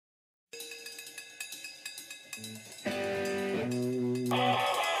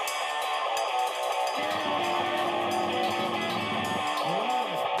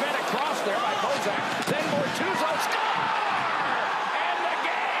Across there by Bozak. Then Bortuzzo score! And the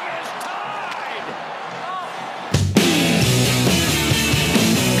game is tied!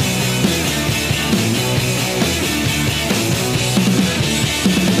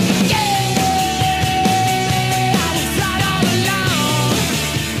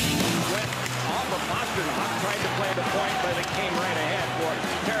 Off of Pasternak, tried to play the point, but it came right ahead for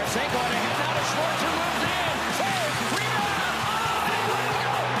Tarasenko. And ahead now to Schwartz, who moves in. Save! Rebound!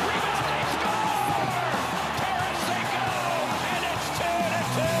 Rebound! They score! Tarasenko! And it's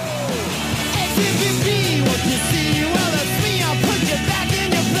 2-2! MVP, what you see? Well, that's me. I'll put you back in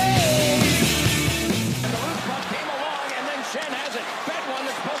your place. And the loose puck came along, and then Shen has it. Fed one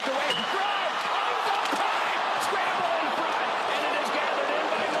that's poked away. Drive! Off the pipe! Scramble in front! And it is gathered in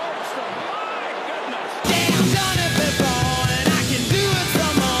by Nordstrom. My goodness! Damn, done it before, and I can do it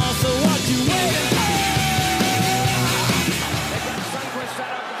some more. So what you waiting for? They've got Sundqvist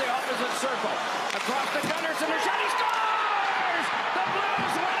set up at the opposite circle. Across the Gunnarsson, a shot, he scores! The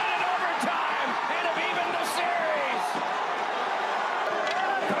Blues win it in overtime and have evened the series.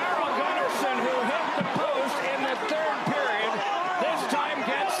 Carl Gunnarsson, who hit the post in the third period, this time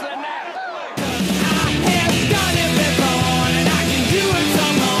gets the net. I have done it before, and I can do it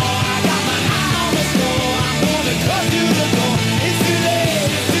some more. I got my eye on the score. I'm gonna cut to the goal. It's too late,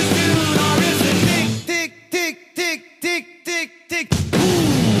 it's too soon, or is it tick, tick, tick, tick, tick, tick, tick?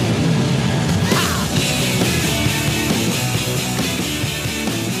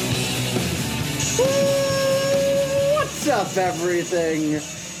 What's up, everything?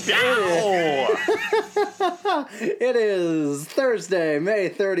 Ow! It is Thursday, May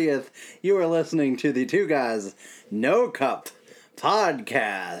 30th. You are listening to the Two Guys No Cup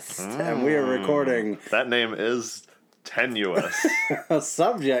podcast, and we are recording That name is tenuous. a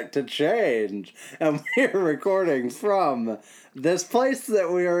subject to change, and we are recording from this place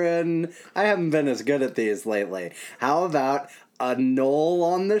that we are in. I haven't been as good at these lately. How about a knoll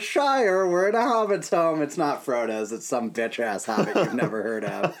on the Shire? We're in a Hobbit's home. It's not Frodo's. It's some bitch-ass Hobbit you've never heard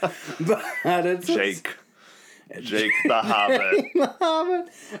of. But it's Jake the Hobbit. the Hobbit.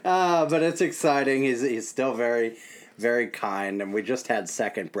 But it's exciting. He's still very, very kind, and we just had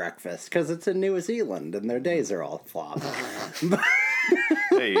second breakfast because it's in New Zealand and their days are all flopped.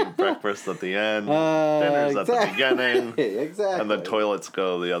 They eat breakfast at the end, dinner's at the beginning, Exactly. and the toilets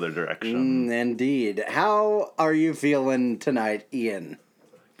go the other direction. Indeed. How are you feeling tonight, Ian?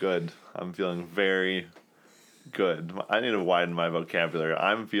 Good. I'm feeling very good. I need to widen my vocabulary.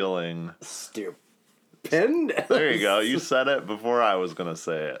 I'm feeling... Stupid. There you go. You said it before I was going to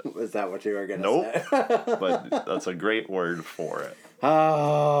say it. Is that what you were going to Nope. say? But that's a great word for it.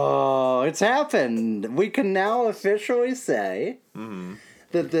 Oh, it's happened. We can now officially say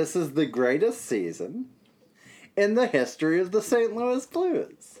that this is the greatest season in the history of the St. Louis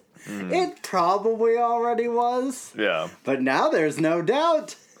Blues. It probably already was, Yeah. but now there's no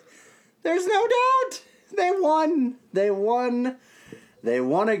doubt. There's no doubt. They won. They won. They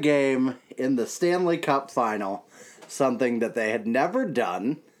won a game in the Stanley Cup final, something that they had never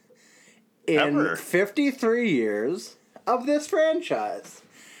done in Ever. 53 years of this franchise.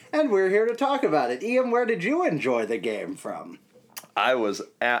 And we're here to talk about it. Ian, where did you enjoy the game from? I was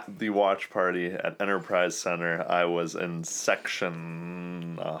at the watch party at Enterprise Center. I was in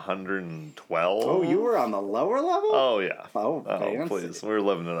section 112. Oh, you were on the lower level? Oh, yeah. Oh, fancy. Please. We're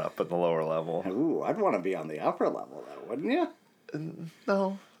living it up at the lower level. Ooh, I'd want to be on the upper level, though, wouldn't you?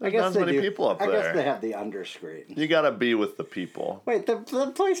 No, I there's guess not they many do. people up I there. guess they have the underscreen. You gotta be with the people. Wait, the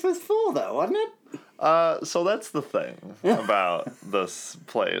place was full, though, wasn't it? So that's the thing about this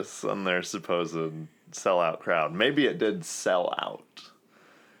place and their supposed sellout crowd. Maybe it did sell out.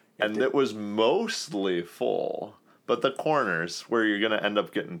 And it was mostly full. But the corners, where you're going to end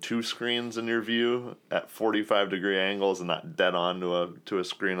up getting two screens in your view at 45-degree angles and not dead on to a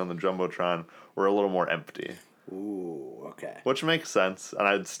screen on the Jumbotron, were a little more empty. Ooh, okay. Which makes sense. And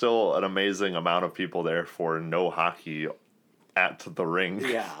I had still an amazing amount of people there for no hockey at the rink.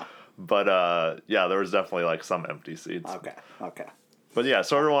 Yeah. But, yeah, there was definitely, like, some empty seats. Okay. But, yeah,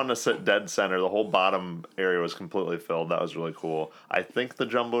 so everyone to sit dead center. The whole bottom area was completely filled. That was really cool. I think the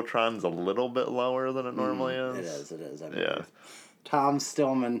Jumbotron's a little bit lower than it normally is. It is. I mean, Yeah. Tom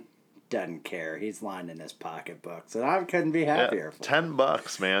Stillman doesn't care. He's lining his pocketbooks, and I couldn't be happier. Yeah,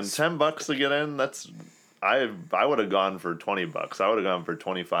 $10, man. $10 to get in. That's I would have gone for $20. I would have gone for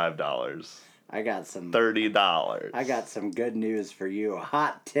 $25. I got some $30. I got some good news for you. A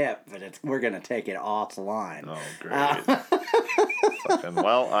hot tip, but we're gonna take it offline. Oh, great.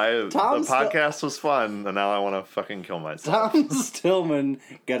 Well, Tom's the podcast was fun, and now I want to fucking kill myself. Tom Stillman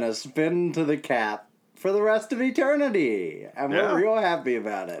gonna spin to the cap for the rest of eternity. And Yeah. we're real happy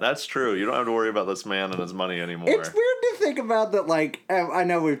about it. That's true. You don't have to worry about this man and his money anymore. It's weird to think about that, like, I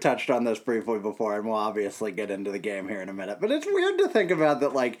know we've touched on this briefly before, and we'll obviously get into the game here in a minute, but it's weird to think about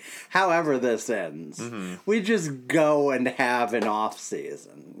that, like, however this ends, we just go and have an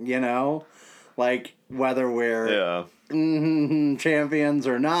off-season, you know? Like, whether we're Yeah. champions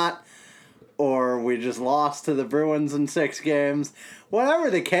or not, or we just lost to the Bruins in 6 games.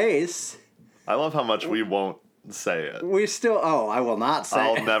 Whatever the case, I love how much we won't say it. we still... Oh, I will not say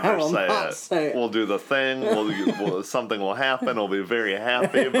I'll it. never I will say not it. say it. We'll do the thing. Something will happen. We'll be very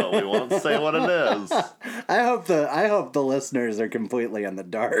happy, but we won't say what it is. I hope the listeners are completely in the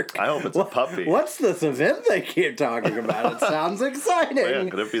dark. I hope it's a puppy. What's this event they keep talking about? It sounds exciting. Yeah,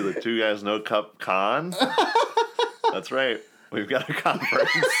 could it be the Two Guys No Cup Con? That's right. We've got a conference.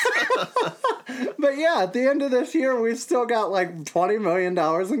 But yeah, at the end of this year, we've still got like $20 million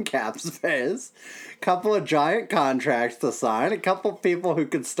in cap space, couple of giant contracts to sign, a couple people who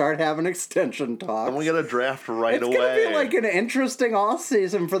could start having extension talks. And we got a draft right away. It's going to be like an interesting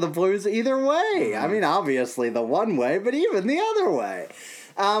offseason for the Blues either way. I mean, obviously the one way, but even the other way.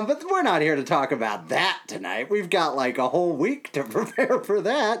 But we're not here to talk about that tonight. We've got like a whole week to prepare for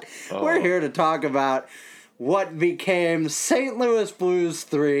that. Oh. We're here to talk about what became St. Louis Blues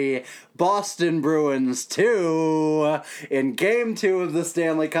 3, Boston Bruins 2 in Game 2 of the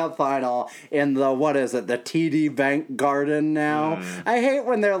Stanley Cup Final in the, what is it, the TD Bank Garden now? I hate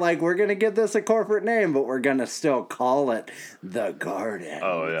when they're like, we're going to give this a corporate name, but we're going to still call it the Garden.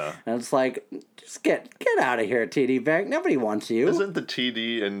 Oh, yeah. And it's like, just get out of here, TD Bank. Nobody wants you. Isn't the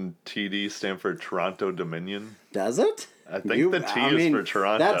TD and TD stand for Toronto Dominion? Does it? I think the T is for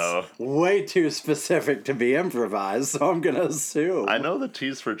Toronto. That's way too specific to be improvised, so I'm going to assume. I know the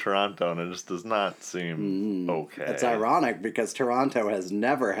T's for Toronto, and it just does not seem okay. It's ironic because Toronto has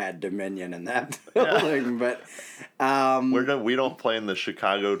never had Dominion in that building, but We don't play in the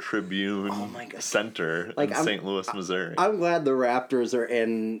Chicago Tribune my God. Center Like, in I'm- St. Louis, Missouri. I'm glad the Raptors are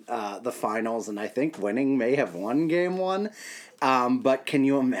in the finals, and I think winning may have won Game 1. But can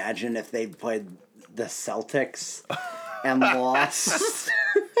you imagine if they played the Celtics and lost?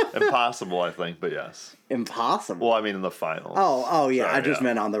 Impossible, I think, but yes. Impossible. Well, I mean, in the finals. Oh yeah. Sorry, I just yeah.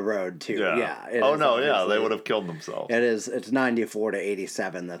 meant on the road too. Yeah. it Oh is no, yeah, obviously- they would have killed themselves. It is. It's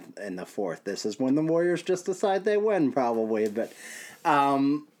 94-87 in the fourth. This is when the Warriors just decide they win, probably. But,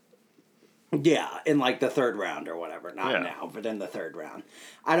 yeah, in like the third round or whatever. Not Yeah. now, but in the third round.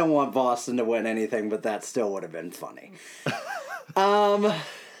 I don't want Boston to win anything, but that still would have been funny.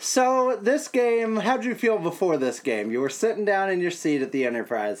 So this game, how'd you feel before this game? You were sitting down in your seat at the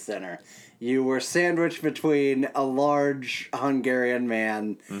Enterprise Center. You were sandwiched between a large Hungarian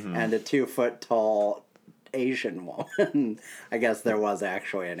man and a 2-foot-tall Asian woman. I guess there was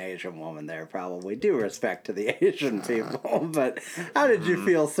actually an Asian woman there, probably. Due respect to the Asian people. But how did you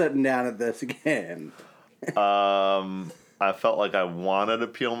feel sitting down at this game? I felt like I wanted to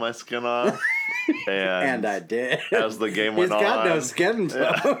peel my skin off. And I did. As the game went He's got on. no skin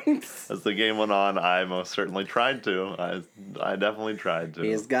bones. As the game went on, I most certainly tried to. I definitely tried to.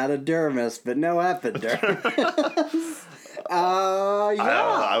 He's got a dermis, but no epidermis. Yeah.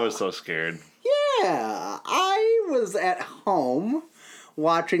 I was so scared. Yeah, I was at home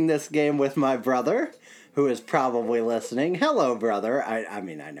watching this game with my brother, who is probably listening. Hello, brother. I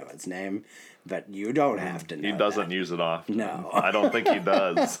mean, I know his name, but you don't have to know. He doesn't that. use it often. No. I don't think he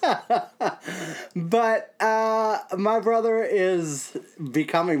does. But my brother is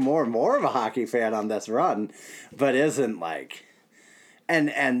becoming more and more of a hockey fan on this run, but isn't like...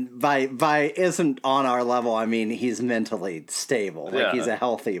 And by isn't on our level, I mean he's mentally stable. Like Yeah. he's a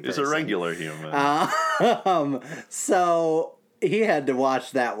healthy person. He's a regular human. So he had to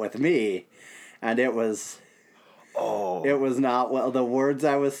watch that with me, and it was not well. The words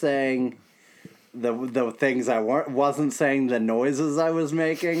I was saying, the things I wasn't saying, the noises I was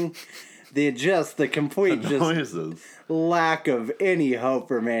making, the complete Noises. lack of any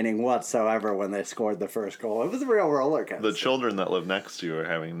hope remaining whatsoever when they scored the first goal. It was a real roller coaster. The children that live next to you are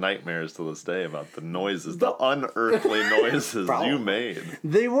having nightmares to this day about the noises, the unearthly noises you made.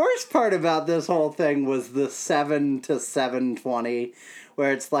 The worst part about this whole thing was the 7 to 7:20,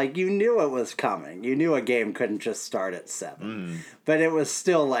 where it's like you knew it was coming. You knew a game couldn't just start at 7. But it was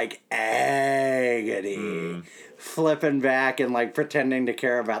still like agony. Flipping back and like pretending to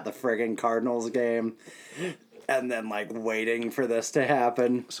care about the friggin' Cardinals game. And then like waiting for this to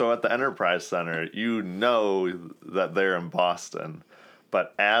happen. So at the Enterprise Center, you know that they're in Boston,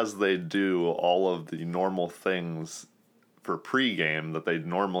 but as they do all of the normal things for pregame that they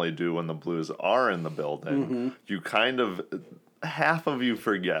normally do when the Blues are in the building, you kind of, half of you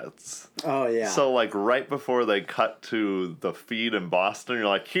forgets. Oh, yeah. So, like, right before they cut to the feed in Boston, you're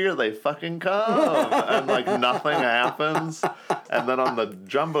like, here they fucking come! And, like, nothing happens. And then on the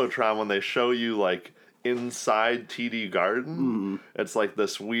Jumbotron, when they show you, like, inside TD Garden, it's like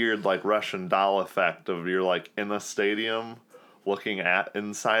this weird, like, Russian doll effect of you're, like, in a stadium looking at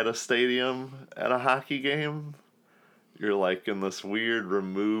inside a stadium at a hockey game. You're, like, in this weird,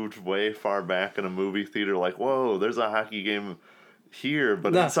 removed, way far back in a movie theater, like, whoa, there's a hockey game here,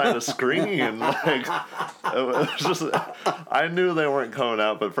 but inside a screen. Like, it was just, I knew they weren't coming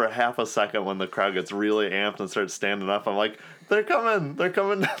out, but for half a second when the crowd gets really amped and starts standing up, I'm like, they're coming down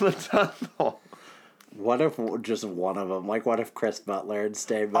the tunnel. What if just one of them? Like, what if Chris Butler had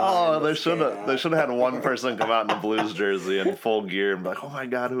stayed behind? Oh, they should have had one person come out in a Blues jersey in full gear and be like, oh my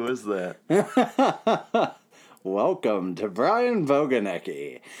God, who is that? Welcome to Brian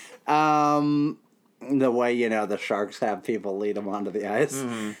Vogonecki. The way, the Sharks have people lead them onto the ice.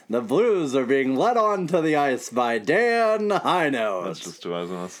 The Blues are being led onto the ice by Dan Hinote. That's just what I was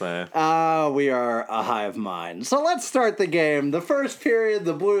going to say. We are a hive mind. So let's start the game. The first period,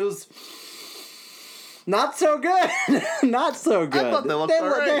 the Blues... Not so good. Not so good. I thought they looked all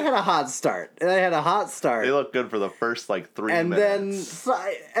right. They had a hot start. They looked good for the first, 3 and minutes.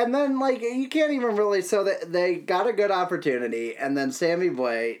 Then, you can't even really... So they got a good opportunity, and then Sammy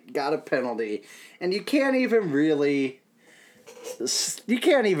Blais got a penalty, and you can't even really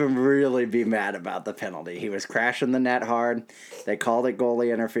be mad about the penalty. He was crashing the net hard. They called it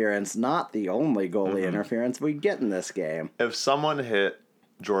goalie interference. Not the only goalie interference we get in this game. If someone hit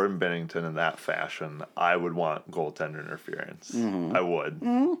Jordan Binnington in that fashion, I would want goaltender interference. I would.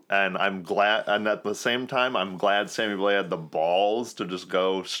 And I'm glad, and at the same time, I'm glad Sammy Blais had the balls to just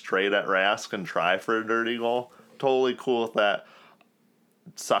go straight at Rask and try for a dirty goal. Totally cool with that.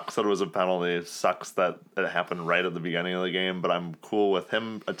 Sucks that it was a penalty. Sucks that it happened right at the beginning of the game, but I'm cool with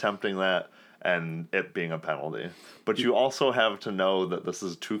him attempting that and it being a penalty. But you also have to know that this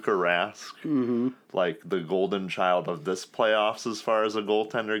is Tuukka Rask, like the golden child of this playoffs as far as a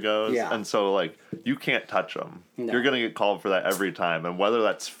goaltender goes. Yeah. And so, you can't touch him. No. You're going to get called for that every time. And whether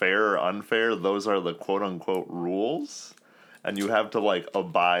that's fair or unfair, those are the quote-unquote rules. And you have to,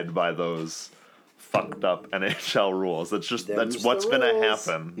 abide by those fucked up NHL rules. That's what's going to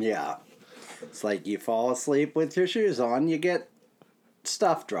happen. Yeah. It's like you fall asleep with your shoes on, you get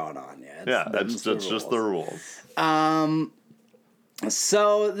stuff drawn on you. That's just the rules.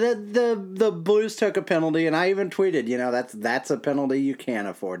 So the Blues took a penalty, and I even tweeted, that's a penalty you can't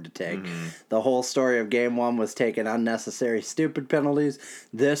afford to take. The whole story of Game 1 was taking unnecessary, stupid penalties.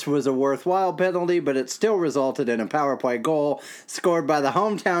 This was a worthwhile penalty, but it still resulted in a power play goal scored by the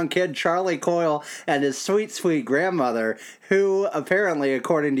hometown kid, Charlie Coyle, and his sweet, sweet grandmother, who apparently,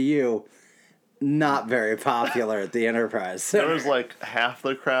 according to you, not very popular at the Enterprise. There was half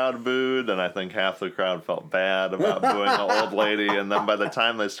the crowd booed, and I think half the crowd felt bad about booing the old lady, and then by the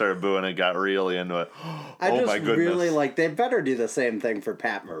time they started booing, it got really into it. I my goodness. really they better do the same thing for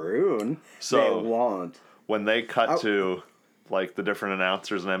Pat Maroon. So, they won't. When they cut to the different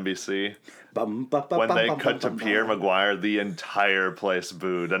announcers in NBC, when they cut to Pierre Maguire, the entire place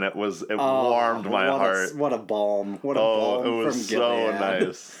booed, and it warmed my heart. What a balm. What a balm. It was from so Gilead.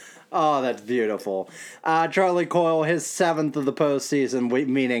 nice. Oh, that's beautiful. Charlie Coyle, his 7th of the postseason,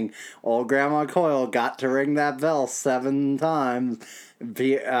 meaning old Grandma Coyle got to ring that bell 7 times.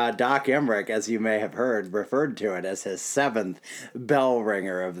 Doc Emmerich, as you may have heard, referred to it as his 7th bell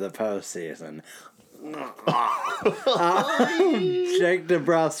ringer of the postseason. Jake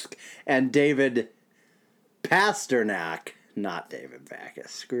DeBrusk and David Pasternak, not David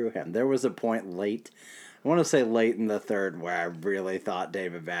Backus. Screw him. There was a point late. I want to say late in the third where I really thought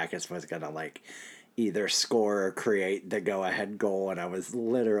David Backus was going to either score or create the go-ahead goal, and I was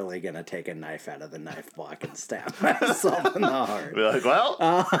literally going to take a knife out of the knife block and stab myself in the heart. Be like, well,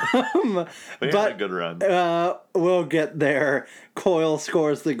 we had a good run. We'll get there. Coyle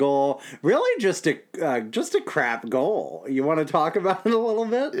scores the goal. Really just a crap goal. You want to talk about it a little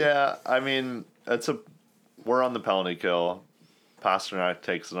bit? Yeah, I mean, we're on the penalty kill. Pasternak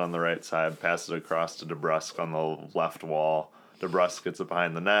takes it on the right side, passes it across to DeBrusk on the left wall. DeBrusk gets it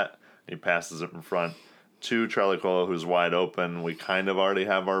behind the net. He passes it in front to Charlie Coyle, who's wide open. We kind of already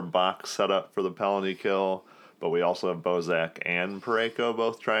have our box set up for the penalty kill, but we also have Bozak and Parayko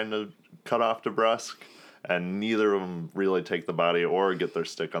both trying to cut off DeBrusk, and neither of them really take the body or get their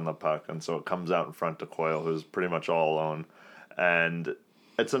stick on the puck, and so it comes out in front to Coyle, who's pretty much all alone. And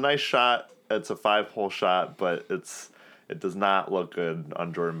it's a nice shot. It's a 5-hole shot, but it's It does not look good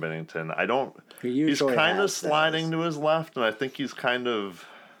on Jordan Bennington. He He's usually kind of has sliding those. to his left, and I think he's kind of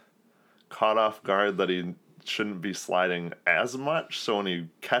caught off guard that he shouldn't be sliding as much. So when he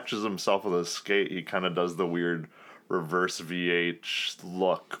catches himself with his skate, he kind of does the weird reverse VH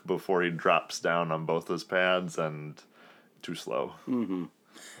look before he drops down on both his pads, and too slow.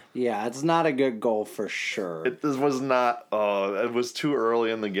 Yeah, it's not a good goal for sure. This was not. It was too early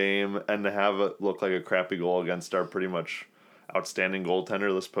in the game, and to have it look like a crappy goal against our pretty much outstanding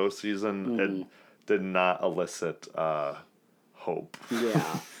goaltender this postseason, it did not elicit hope.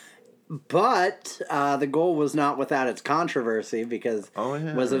 Yeah. But the goal was not without its controversy because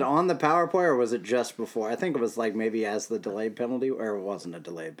was it on the power play or was it just before? I think it was like maybe as the delayed penalty, or it wasn't a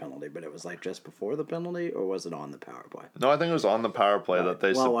delayed penalty, but it was like just before the penalty, or was it on the power play? No, I think it was on the power play that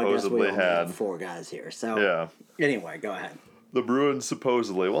they Well, I guess we supposedly only had. have 4 guys here. So Yeah. anyway, go ahead. The Bruins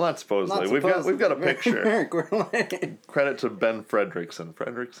supposedly, well, not supposedly. Not We've got a supposedly. picture. Credit to Ben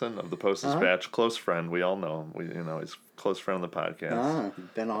Fredrickson of the Post Uh-huh. Dispatch, close friend. We all know him. He's a close friend of the podcast.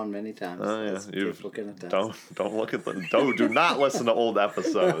 Been on many times. Oh yeah, Let's keep looking at that. don't look at them. Do not listen to old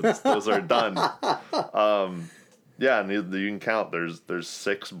episodes. Those are done. Yeah, and you can count. There's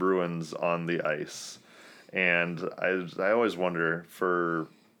 6 Bruins on the ice, and I always wonder for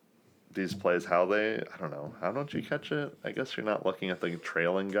these plays how don't you catch it? I guess you're not looking at the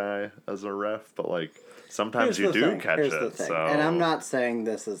trailing guy as a ref, but like sometimes Here's you the do thing. catch Here's it. the thing. So And I'm not saying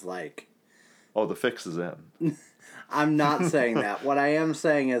this is like. Oh, the fix is in. I'm not saying that. What I am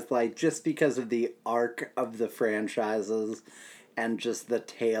saying is, like, just because of the arc of the franchises and just the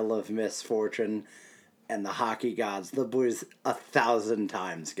tale of misfortune and the hockey gods, the Blues 1,000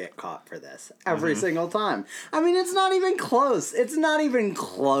 times get caught for this. Every single time. I mean, it's not even close. It's not even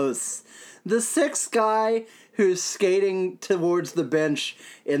close. The 6th guy who's skating towards the bench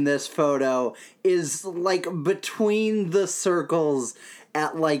in this photo is, like, between the circles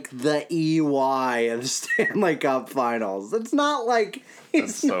at like the EY of Stanley Cup Finals. It's not like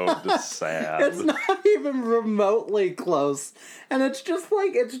It's so just sad. it's not even remotely close, and it's just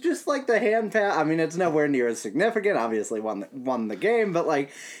like the hand pass. I mean, it's nowhere near as significant. Obviously, won the game, but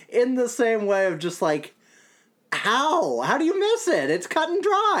like in the same way of just like. How do you miss it? It's cut and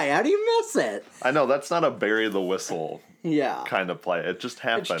dry. How do you miss it? I know that's not a bury the whistle Yeah. kind of play. It just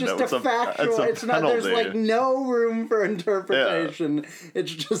happened. It's just it was a factual. it's a not. There's penalty. like no room for interpretation.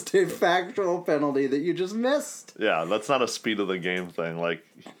 It's just a factual penalty that you just missed. Yeah, that's not a speed of the game thing. Like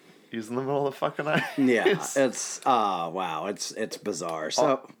he's in the middle of the fucking ice. Yeah, it's wow, it's bizarre.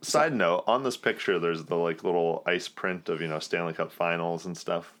 So Side note, on this picture, there's the like little ice print of Stanley Cup Finals and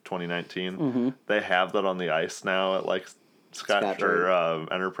stuff, 2019. Mm-hmm. They have that on the ice now at like Scotch or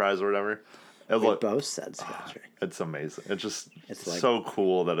Enterprise or whatever. we both said Scotch. It's amazing. It's just It's like- so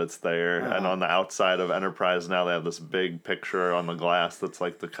cool that it's there. And on the outside of Enterprise now, they have this big picture on the glass that's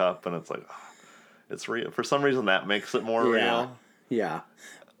like the cup, and it's like it's real. For some reason, that makes it more real. Yeah.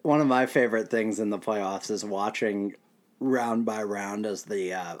 One of my favorite things in the playoffs is watching round by round as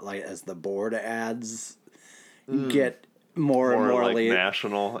the as the board ads get more and more like lead.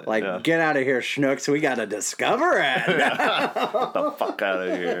 national. Like, yeah. get out of here, Schnooks. We got a Discover ad. Get the fuck out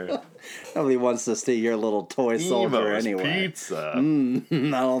of here. Nobody wants to see your little toy soldier Emo's anyway. Pizza. I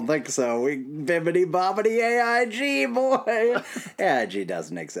don't think so. We bibbity bobbity AIG, boy. AIG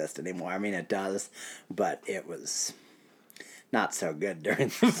doesn't exist anymore. I mean, it does, but it was not so good during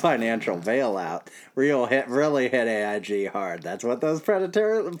the financial bailout. Really hit AIG hard. That's what those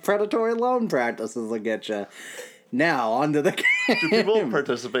predatory loan practices will get you. Now, on to the game. Do people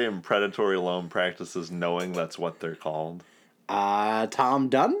participate in predatory loan practices knowing that's what they're called? Tom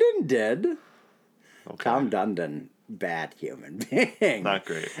Dundon did. Okay. Tom Dundon, bad human being. Not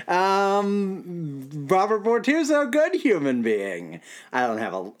great. Robert Bortuzzo, good human being. I don't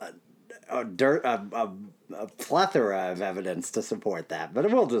have a plethora of evidence to support that, but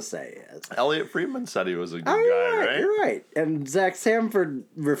we'll just say he is. Elliot Friedman said he was a good guy, right? You're right. And Zach Sanford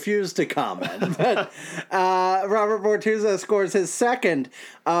refused to comment. But Robert Bortuzzo scores his second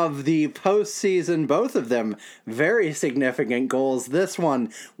of the postseason, both of them very significant goals. This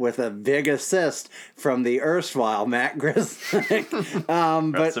one with a big assist from the erstwhile Matt Grzelcyk. Rest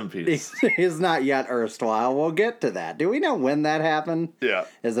But in peace. he's not yet erstwhile. We'll get to that. Do we know when that happened? Yeah.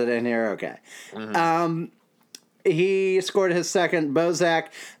 Is it in here? Okay. he scored his second. Bozak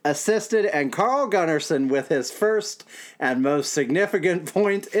assisted, and Carl Gunnarsson with his first and most significant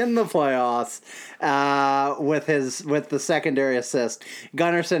point in the playoffs with the secondary assist.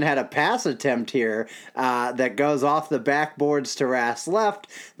 Gunnarsson had a pass attempt here that goes off the backboards to Rask's left.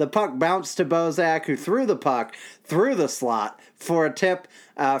 The puck bounced to Bozak, who threw the puck through the slot for a tip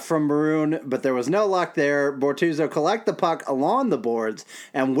from Maroon, but there was no luck there. Bortuzzo collect the puck along the boards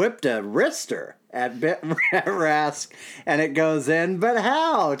and whipped a wrister at Rask, and it goes in. But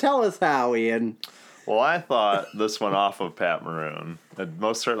how? Tell us how, Ian. Well, I thought this went off of Pat Maroon. It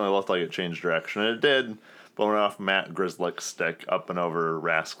most certainly looked like it changed direction, and it did, but went off Matt Grzelcyk's stick up and over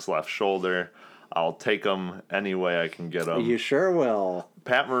Rask's left shoulder. I'll take him any way I can get him. You sure will.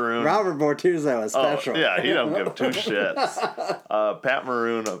 Pat Maroon. Robert Bortuzzo is special. Oh, yeah, he don't give two shits. Pat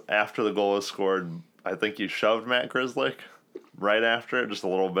Maroon, after the goal was scored, I think he shoved Matt Grzelcyk right after it, just a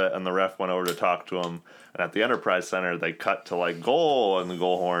little bit, and the ref went over to talk to him. And at the Enterprise Center, they cut to, like, goal and the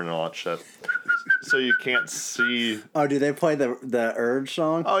goal horn and all that shit. So you can't see. Oh, do they play the Urge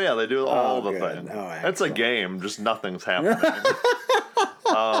song? Oh, yeah, they do all the good. thing. Oh, it's a game, just nothing's happening.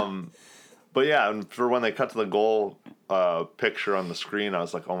 But yeah, and for when they cut to the goal picture on the screen, I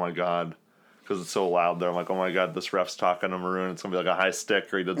was like, oh my God, because it's so loud there. I'm like, oh my God, this ref's talking to Maroon. It's gonna be like a high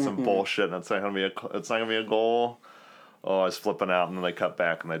stick, or he did some bullshit, and it's not gonna be a goal. Oh, I was flipping out, and then they cut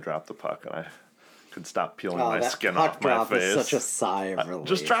back and they dropped the puck, and I could stop peeling my skin off my face. Is such a sigh of relief.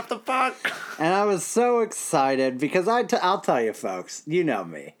 Just drop the puck. And I was so excited because I'll tell you, folks. You know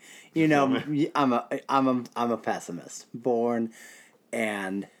me. You know me. I'm a pessimist, born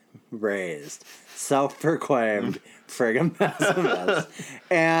and raised, self-proclaimed friggin' pessimist.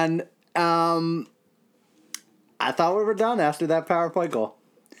 And I thought we were done after that power play goal.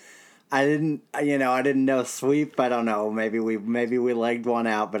 I didn't know sweep. I don't know. Maybe we legged one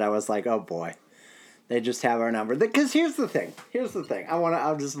out, but I was like, oh boy, they just have our number. Because here's the thing.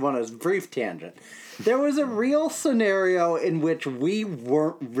 I just want a brief tangent. There was a real scenario in which we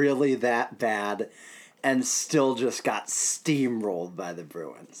weren't really that bad and still just got steamrolled by the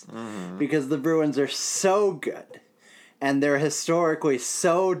Bruins. Mm-hmm. Because the Bruins are so good, and they're historically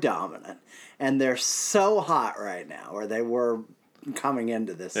so dominant, and they're so hot right now, or they were coming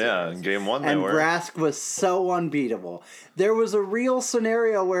into this series. Yeah, in game one they were. And Rask was so unbeatable. There was a real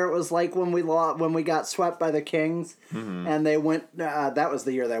scenario where it was like when we got swept by the Kings, and they went. That was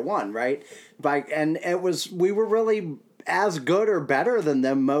the year they won, right? We were really as good or better than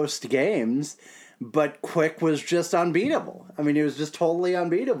them most games. But Quick was just unbeatable. I mean, he was just totally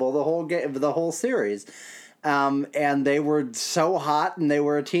unbeatable the whole game, the whole series. And they were so hot, and they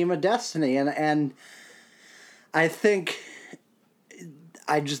were a team of destiny. And I think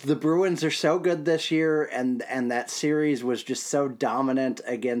the Bruins are so good this year, and that series was just so dominant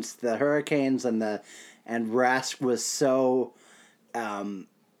against the Hurricanes, and Rask was so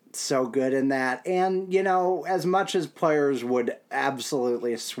good in that. And, as much as players would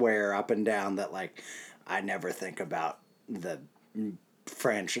absolutely swear up and down that, like, I never think about the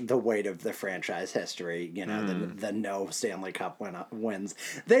weight of the franchise history, the no Stanley Cup wins,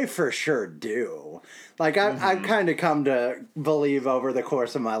 they for sure do. Like, I've kind of come to believe over the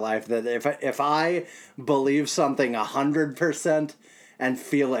course of my life that if I believe something 100% and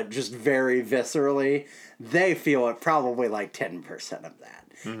feel it just very viscerally, they feel it probably like 10% of that.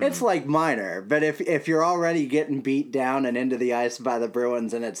 Mm-hmm. It's like minor, but if you're already getting beat down and into the ice by the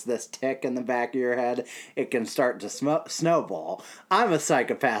Bruins and it's this tick in the back of your head, it can start to snowball. I'm a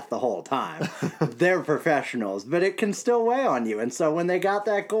psychopath the whole time. They're professionals, but it can still weigh on you. And so when they got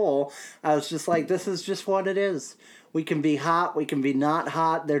that goal, I was just like, this is just what it is. We can be hot, we can be not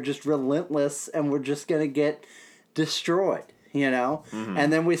hot. They're just relentless, and we're just going to get destroyed. Mm-hmm.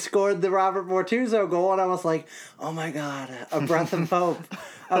 And then we scored the Robert Bortuzzo goal, and I was like, oh my God, a breath of hope,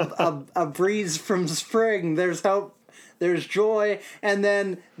 a breeze from spring. There's hope, there's joy, and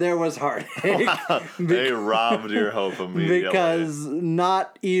then there was heartache. They robbed your hope immediately. Because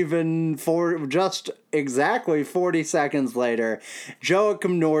not even just exactly 40 seconds later,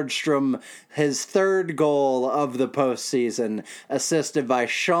 Joachim Nordstrom, his third goal of the postseason, assisted by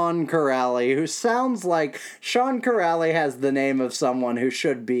Sean Corrali, who sounds like Sean Corrali has the name of someone who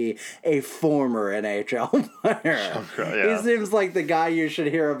should be a former NHL player. Yeah. He seems like the guy you should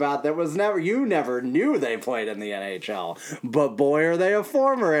hear about that was you never knew they played in the NHL, but boy, are they a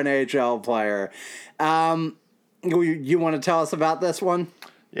former NHL player. You want to tell us about this one?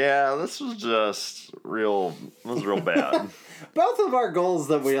 Yeah, this was real bad. Both of our goals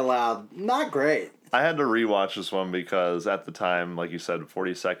that we allowed, not great. I had to rewatch this one because at the time, like you said,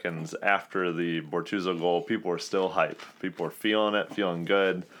 40 seconds after the Bortuzzo goal, people were still hype. People were feeling it, feeling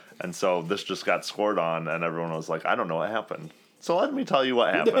good. And so this just got scored on, and everyone was like, I don't know what happened. So let me tell you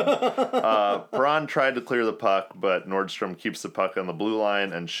what happened. Perron tried to clear the puck, but Nordstrom keeps the puck on the blue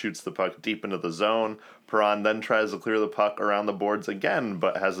line and shoots the puck deep into the zone. Perron then tries to clear the puck around the boards again,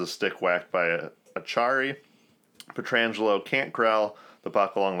 but has a stick whacked by Achari. Pietrangelo can't corral the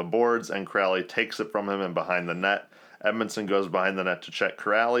puck along the boards, and Corrali takes it from him and behind the net. Edmondson goes behind the net to check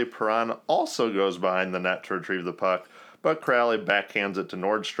Corrali. Perron also goes behind the net to retrieve the puck, but Corrali backhands it to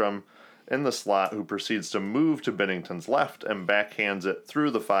Nordstrom in the slot, who proceeds to move to Binnington's left and backhands it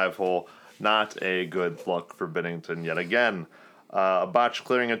through the 5-hole. Not a good look for Binnington yet again. A botched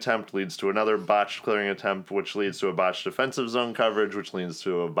clearing attempt leads to another botched clearing attempt, which leads to a botched defensive zone coverage, which leads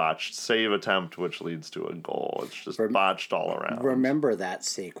to a botched save attempt, which leads to a goal. It's just botched all around. Remember that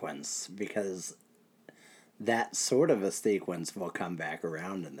sequence, because that sort of a sequence will come back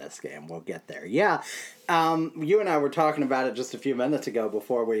around in this game. We'll get there. Yeah, you and I were talking about it just a few minutes ago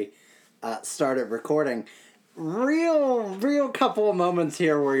before we started recording. Real couple of moments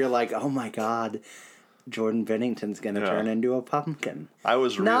here where you're like, oh my God, Jordan Binnington's going to turn into a pumpkin.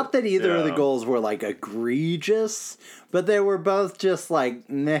 Not that either of the goals were like egregious, but they were both just like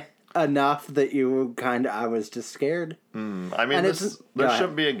meh enough that I was just scared. I mean, there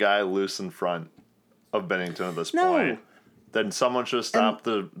shouldn't be a guy loose in front of Binnington at this point. Then someone should have stopped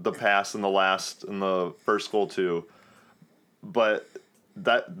the pass in the first goal too. But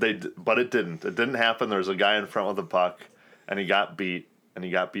it didn't. It didn't happen. There was a guy in front with the puck, and he got beat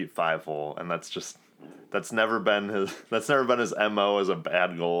 5-hole, and that's never been his MO as a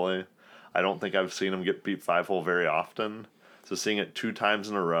bad goalie. I don't think I've seen him get beat 5-hole very often. So seeing it 2 times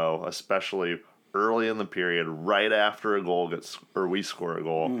in a row, especially early in the period, right after we score a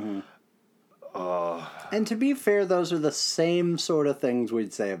goal. Mm-hmm. And to be fair, those are the same sort of things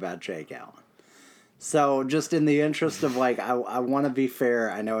we'd say about Jake Allen. So just in the interest of I want to be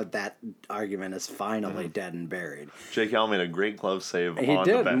fair, I know that argument is finally dead and buried. Jake Allen made a great glove save on the bench.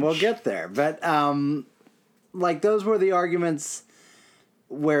 He did, and we'll get there. But those were the arguments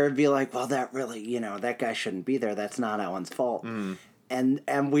where it'd be like, well, that really, that guy shouldn't be there. That's not Allen's fault.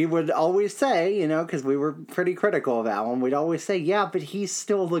 And we would always say, because we were pretty critical of Allen, we'd always say, yeah, but he's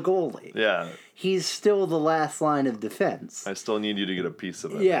still the goalie. Yeah. He's still the last line of defense. I still need you to get a piece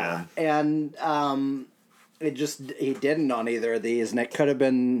of it. Yeah, man. And he didn't on either of these, and it could have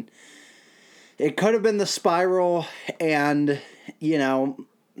been the spiral, and,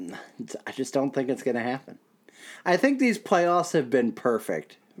 I just don't think it's going to happen. I think these playoffs have been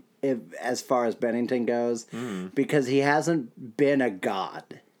perfect as far as Binnington goes, because he hasn't been a god.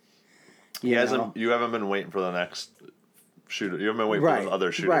 You haven't been waiting for the next shooter. You haven't been waiting for the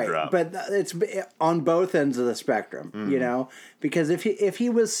other shooter to drop. But it's on both ends of the spectrum, because if he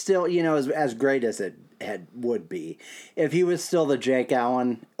was still, as great as it would be, if he was still the Jake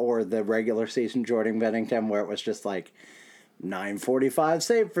Allen or the regular season Jordan Binnington, where it was just like .945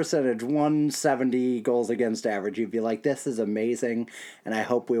 save percentage, 170 goals against average, you'd be like, this is amazing, and I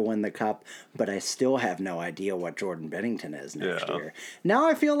hope we win the cup, but I still have no idea what Jordan Binnington is next year. Now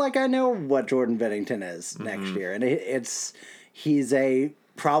I feel like I know what Jordan Binnington is next year, and he's a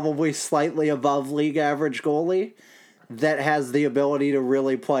probably slightly above league average goalie that has the ability to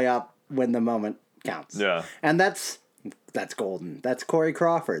really play up when the moment counts. Yeah. And that's golden. That's Corey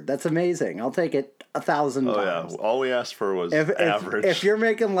Crawford. That's amazing. I'll take it 1,000 times. Yeah. All we asked for was average. If you're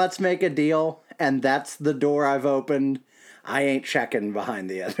making let's make a deal and that's the door I've opened, I ain't checking behind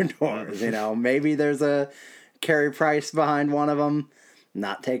the other doors. Maybe there's a Carey Price behind one of them.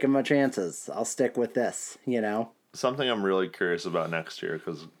 Not taking my chances. I'll stick with this, Something I'm really curious about next year,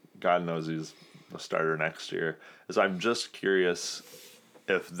 because God knows he's the starter next year, is I'm just curious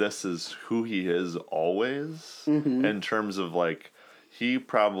if this is who he is always, in terms of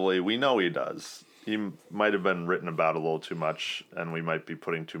we know he does. He might have been written about a little too much, and we might be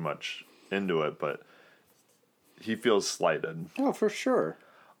putting too much into it, but he feels slighted. Oh, for sure.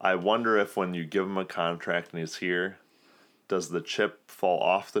 I wonder if when you give him a contract and he's here, does the chip fall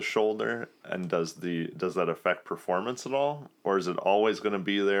off the shoulder, and does that affect performance at all? Or is it always going to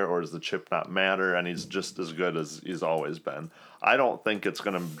be there, or does the chip not matter, and he's just as good as he's always been? I don't think it's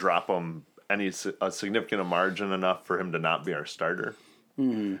going to drop him a significant margin enough for him to not be our starter.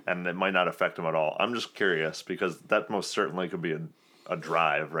 And it might not affect him at all. I'm just curious, because that most certainly could be a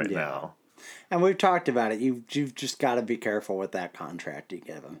drive right now. And we've talked about it. You've just got to be careful with that contract you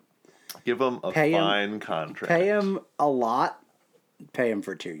give him. Give him a fine contract. Pay him a lot. Pay him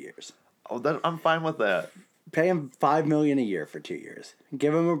for 2 years. Oh, I'm fine with that. Pay him $5 million a year for 2 years.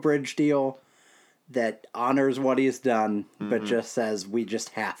 Give him a bridge deal that honors what he's done, but just says we just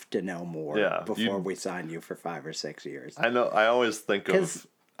have to know more before we sign you for 5 or 6 years. I know. I always think of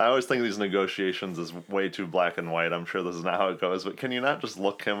I always think these negotiations is way too black and white. I'm sure this is not how it goes, but can you not just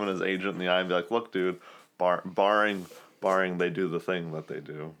look him and his agent in the eye and be like, look, dude, barring they do the thing that they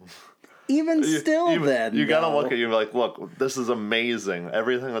do. Even still, then you gotta look at you and be like, look, this is amazing.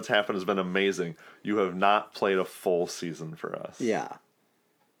 Everything that's happened has been amazing. You have not played a full season for us. Yeah.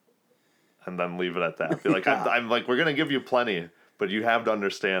 And then leave it at that. Be like, Yeah. I'm like, we're gonna give you plenty, but you have to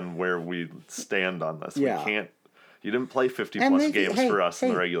understand where we stand on this. Yeah. We can't. You didn't play 50 And plus maybe- games hey, for us in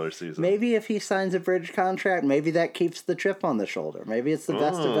the hey, regular season. Maybe if he signs a bridge contract, maybe that keeps the chip on the shoulder. Maybe it's the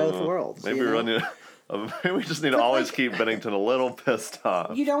best of both worlds. Maybe you know? maybe we just need to always keep Binnington a little pissed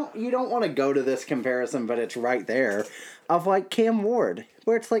off. You don't want to go to this comparison, but it's right there, of like Cam Ward,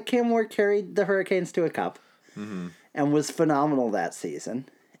 where it's like Cam Ward carried the Hurricanes to a cup and was phenomenal that season.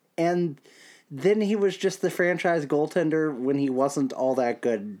 And then he was just the franchise goaltender when he wasn't all that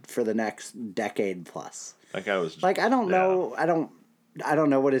good for the next decade plus. That guy was Like, I don't know, I don't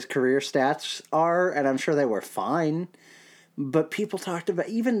know what his career stats are, and I'm sure they were fine. But people talked about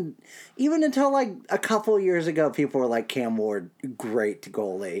even until like a couple years ago, people were like, Cam Ward, great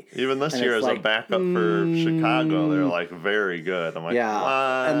goalie. Even this And year it's as like, a backup for Chicago, they're like very good. I'm like, Yeah,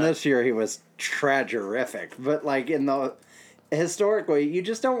 what? and this year he was tragerific. But like in the historically, you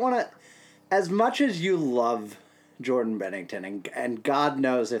just don't want to. As much as you love Jordan Binnington, and God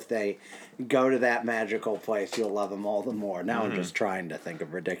knows if they go to that magical place, you'll love him all the more. Now I'm just trying to think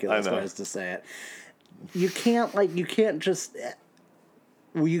of ridiculous I know. ways to say it. You can't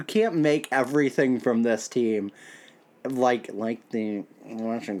make everything from this team like the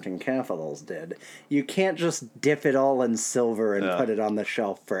Washington Capitals did. You can't just dip it all in silver and put it on the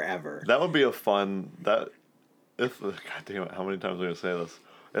shelf forever. That would be a fun God damn it, how many times am I gonna say this?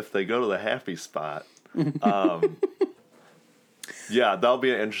 If they go to the happy spot, yeah, that'll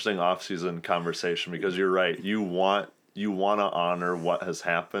be an interesting off-season conversation because you're right. You want to honor what has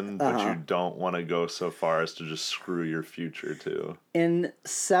happened, but you don't want to go so far as to just screw your future too. In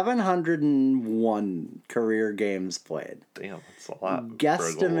 701 career games played, Damn, that's a lot. for a goalie.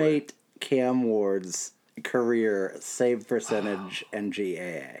 guesstimate Cam Ward's career save percentage and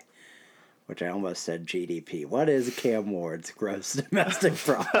GAA, which I almost said GDP. What is Cam Ward's gross domestic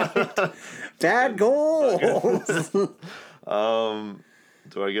product? Bad goals.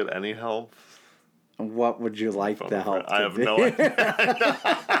 Do I get any help? What would you like the help to I have be? no idea.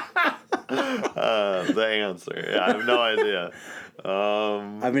 The answer. Yeah, I have no idea.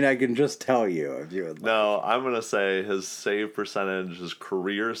 I mean, I can just tell you if you would like. No, I'm going to say his save percentage, his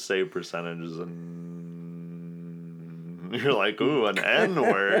career save percentage is you're like, ooh, an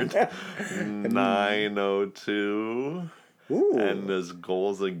N-word. 902. Ooh. And his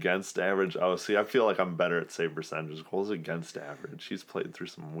goals against average. Oh, see, I feel like I'm better at save percentages. Goals against average. He's played through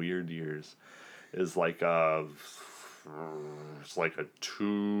some weird years. Is like it's like a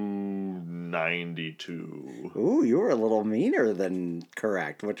 292. Ooh, you were a little meaner than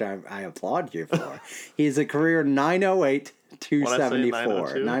correct, which I applaud you for. He's a career 908,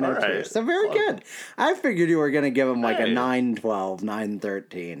 274. 902? 902. All right. So very good. I figured you were going to give him like a Hey. 912,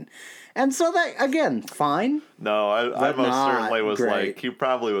 913. And so that, again, fine. No, I But most not certainly was great. like, he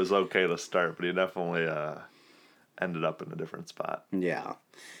probably was okay to start, but he definitely ended up in a different spot. Yeah.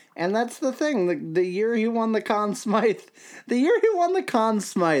 And that's the thing. The year he won the Conn Smythe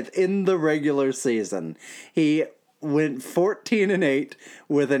in the regular season, he went 14-8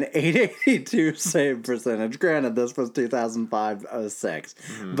 with an 882 save percentage. Granted, this was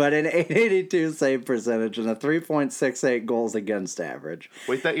 2005-06, but an 882 save percentage and a 3.68 goals against average.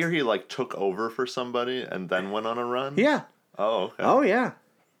 Wait, that year he like took over for somebody and then went on a run? Yeah. Oh, okay. Oh, yeah.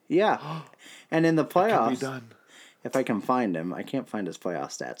 Yeah. And in the Could be playoffs, done. if I can find him, I can't find his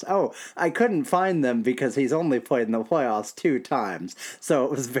playoff stats. Oh, I couldn't find them because he's only played in the playoffs 2 times. So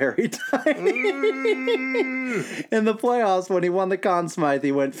it was very tiny. In the playoffs, when he won the Conn Smythe,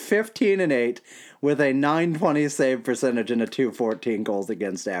 he went 15-8 with a 920 save percentage and a 214 goals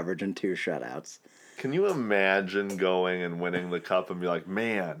against average and 2 shutouts. Can you imagine going and winning the cup and be like,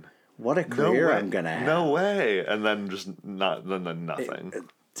 man, What a no career way, I'm going to have. no way, and then just then nothing.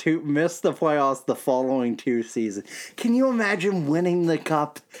 To miss the playoffs the following 2 seasons. Can you imagine winning the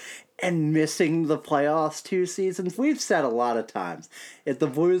cup and missing the playoffs 2 seasons? We've said a lot of times, if the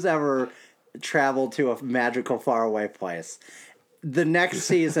Blues ever travel to a magical faraway place, the next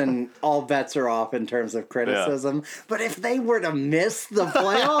season all bets are off in terms of criticism. But if they were to miss the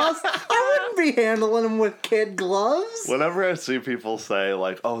playoffs, I wouldn't be handling them with kid gloves. Whenever I see people say,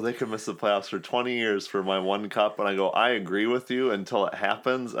 like, oh, they could miss the playoffs for 20 years for my one cup, and I go, I agree with you until it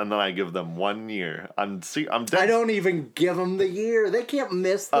happens, and then I give them 1 year. I'm dead. I don't even give them the year. They can't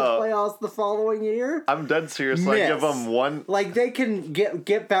miss the playoffs the following year. I'm dead serious. I give them one. Like, they can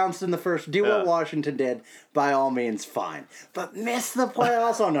get bounced in the first. Do what Washington did. By all means, fine. But miss the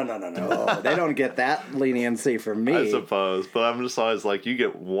playoffs? Oh, no. They don't get that leniency from me. I suppose. But I'm just always like, you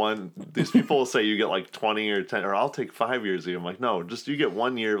get one. These people will say you get like 20 or 10, or I'll take 5 years. I'm like, no, just you get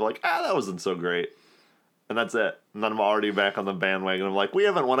 1 year of like, that wasn't so great. And that's it. And then I'm already back on the bandwagon. I'm like, we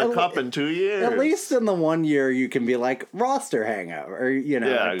haven't won a cup in 2 years. At least in the 1 year, you can be like, roster hangover. Or,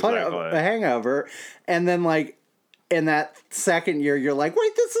 exactly. A hangover. And then, like, in that second year, you're like,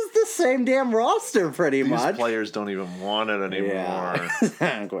 wait, this is the same damn roster pretty much. These players don't even want it anymore. Yeah,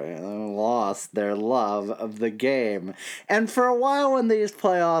 exactly. They lost their love of the game. And for a while in these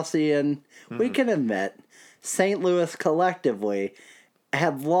playoffs, Ian, we can admit, St. Louis collectively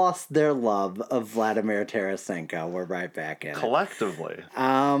have lost their love of Vladimir Tarasenko. We're right back in Collectively.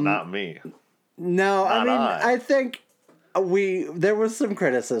 Not me. No, Not I think there was some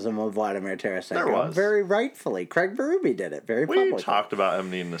criticism of Vladimir Tarasenko. There was. Very rightfully. Craig Berube did it very publicly. We talked about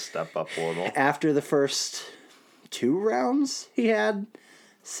him needing to step up a little. After the first 2 rounds, he had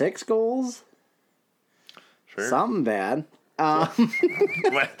 6 goals. Sure. Something bad. Man,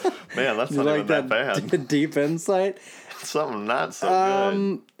 that's not even that bad. Deep insight. Something not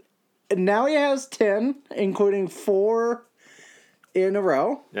so good. Now he has 10, including 4 in a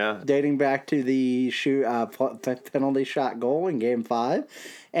row. Yeah. Dating back to the penalty shot goal in Game 5.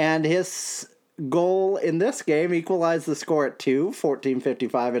 And his goal in this game equalized the score at 2,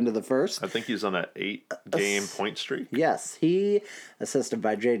 14:55 into the first. I think he's on an 8-game point streak. Yes, he, assisted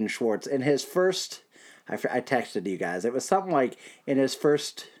by Jaden Schwartz, in his first... I texted you guys. It was something like, in his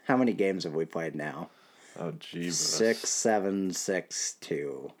first... How many games have we played now? Oh, Jesus. 6, 7, 6,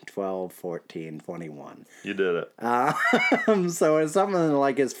 2, 12, 14, 21. You did it. So it's something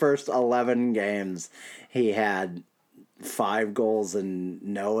like his first 11 games, he had 5 goals and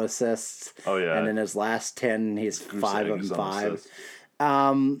no assists. Oh, yeah. And in his last 10, he's 5 of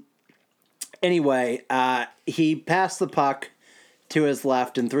 5. Anyway, he passed the puck to his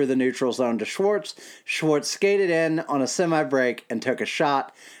left and through the neutral zone to Schwartz. Schwartz skated in on a semi-break and took a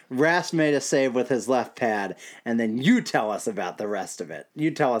shot. Rask made a save with his left pad, and then you tell us about the rest of it. You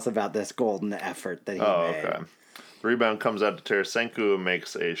tell us about this golden effort that he made. Okay. The rebound comes out to Tarasenko, who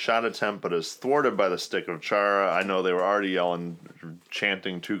makes a shot attempt, but is thwarted by the stick of Chara. I know they were already yelling,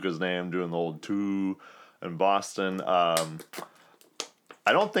 chanting Tuukka's name, doing the old "two" in Boston.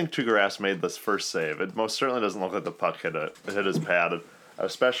 I don't think Tuukka Rask made this first save. It most certainly doesn't look like the puck hit his pad,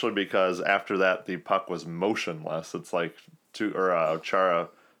 especially because after that the puck was motionless. It's like Chara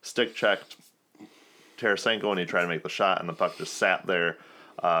stick checked Tarasenko and he tried to make the shot and the puck just sat there.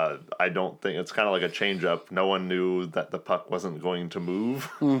 I don't think it's kind of like a change up. No one knew that the puck wasn't going to move.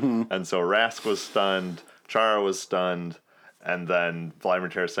 Mm-hmm. And so Rask was stunned, Chara was stunned, and then Vladimir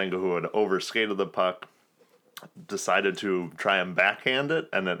Tarasenko, who had overskated the puck, decided to try and backhand it,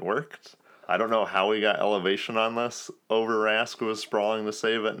 and it worked. I don't know how he got elevation on this over Rask, who was sprawling to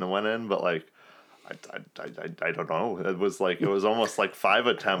save it and it went in, but like I don't know. It was almost like 5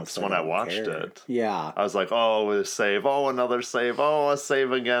 attempts when I watched it. Yeah. I was like, oh, a save. Oh, another save. Oh, a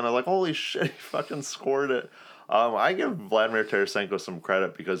save again. I was like, holy shit, he fucking scored it. I give Vladimir Tarasenko some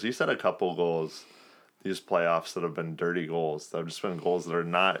credit because he's had a couple goals these playoffs that have been dirty goals. That have just been goals that are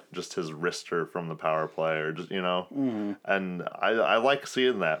not just his wrister from the power play or just, Mm-hmm. And I like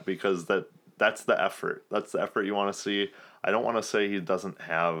seeing that because that's the effort. That's the effort you want to see. I don't want to say he doesn't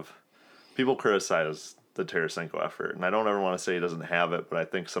have... People criticize the Tarasenko effort, and I don't ever want to say he doesn't have it, but I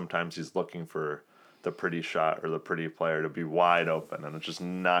think sometimes he's looking for the pretty shot or the pretty player to be wide open, and it's just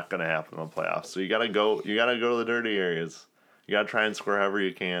not going to happen in the playoffs. So you got to go to the dirty areas. You got to try and score however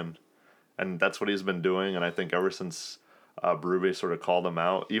you can, and that's what he's been doing. And I think ever since Berube sort of called him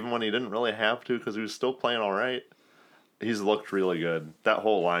out, even when he didn't really have to because he was still playing all right, he's looked really good. That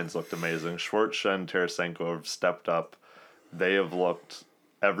whole line's looked amazing. Schwartz and Tarasenko have stepped up. They have looked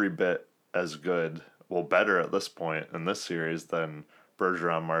every bit as good, well, better at this point in this series than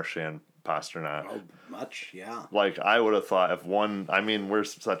Bergeron, Marchand, Pasternak. Oh, much, yeah. Like, I would have thought we're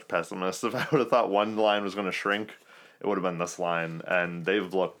such pessimists. If I would have thought one line was going to shrink, it would have been this line. And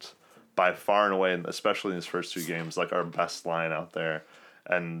they've looked by far and away, especially in these first 2 games, like our best line out there.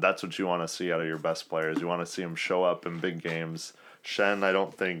 And that's what you want to see out of your best players. You want to see them show up in big games. Shen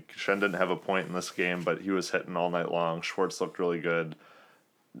didn't have a point in this game, but he was hitting all night long. Schwartz looked really good.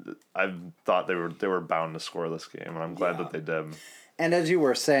 I thought they were bound to score this game, and I'm glad that they did. And as you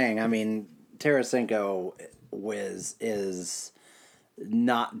were saying, I mean, Tarasenko is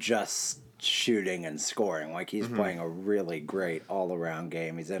not just shooting and scoring. Like, he's playing a really great all-around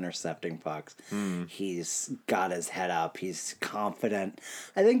game. He's intercepting pucks. He's got his head up. He's confident.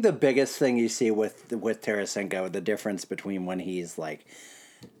 I think the biggest thing you see with Tarasenko, the difference between when he's, like,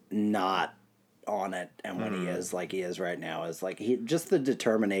 not on it and when he is like he is right now, is like just the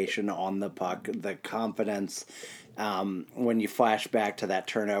determination on the puck, the confidence. When you flash back to that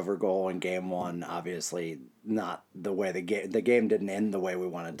turnover goal in game one, obviously not the way the game didn't end the way we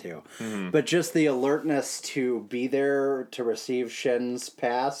wanted to, but just the alertness to be there to receive Shin's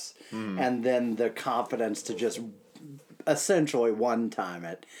pass, and then the confidence to just essentially one-time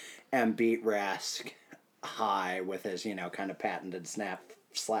it and beat Rask high with his, kind of patented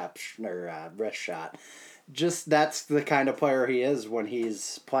wrist shot. Just that's the kind of player he is when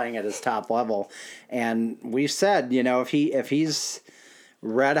he's playing at his top level. And we've said, if he's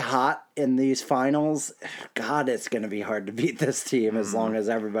red hot in these finals, God, it's going to be hard to beat this team as long as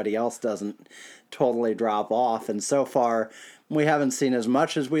everybody else doesn't totally drop off. And so far, we haven't seen as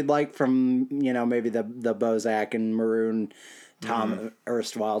much as we'd like from, maybe the Bozak and Maroon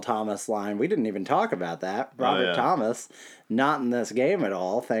erstwhile Thomas line. We didn't even talk about that. Robert Thomas, not in this game at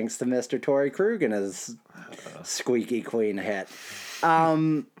all, thanks to Mr. Torrey Krug and his squeaky clean hit. I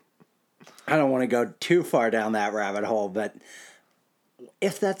don't want to go too far down that rabbit hole, but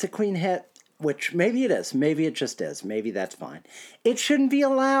if that's a clean hit, which maybe it is, maybe it just is, maybe that's fine. It shouldn't be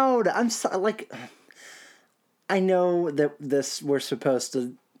allowed. I know that we're supposed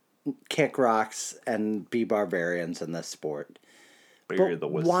to kick rocks and be barbarians in this sport.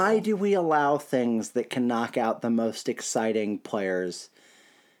 But why do we allow things that can knock out the most exciting players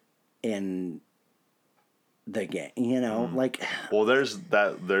in the game? Well, there's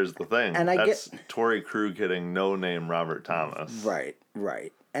the thing. And that's Torrey Krug hitting no-name Robert Thomas. Right.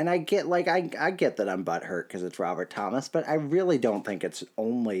 And I get I get that I'm butthurt because it's Robert Thomas, but I really don't think it's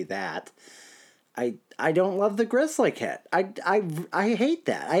only that. I don't love the Grizzly hit. I hate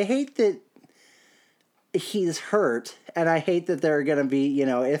that. I hate that he's hurt, and I hate that they're going to be,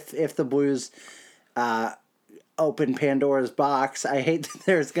 if the Blues open Pandora's box, I hate that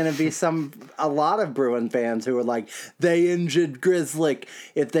there's going to be a lot of Bruin fans who are like, they injured Grizzly.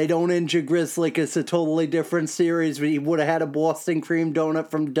 If they don't injure Grizzly, it's a totally different series. We would have had a Boston cream donut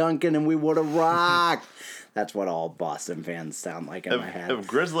from Dunkin' and we would have rocked. That's what all Boston fans sound like in my head. If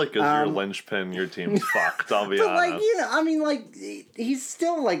Grizzly is your linchpin, your team's fucked, I'll be honest. He's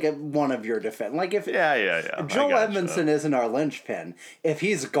still one of your defense. If Yeah. Joel Edmondson isn't our linchpin, if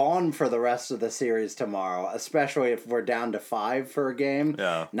he's gone for the rest of the series tomorrow, especially if we're down to 5 for a game,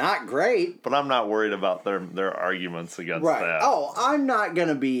 not great. But I'm not worried about their arguments against that. Oh, I'm not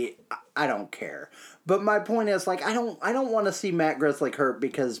gonna be. I don't care. But my point is, I don't want to see Matt Grizzly hurt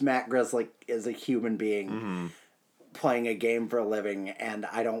because Matt Grizzly is a human being playing a game for a living, and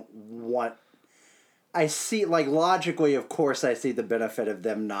I don't want... I see, logically, of course, I see the benefit of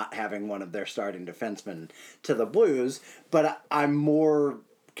them not having one of their starting defensemen to the Blues, but I'm more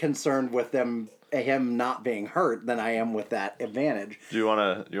concerned with him not being hurt than I am with that advantage. Do you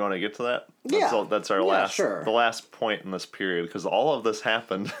want to get to that? That's our the last point in this period, because all of this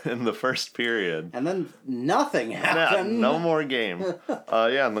happened in the first period. And then nothing happened. Yeah, no more game.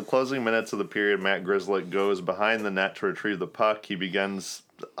 In the closing minutes of the period, Matt Grizzly goes behind the net to retrieve the puck. He begins,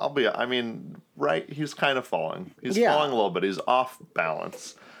 he's kind of falling. He's falling a little bit. He's off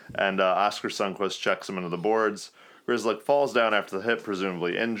balance. And Oscar Sundqvist checks him into the boards. Grizzly falls down after the hit,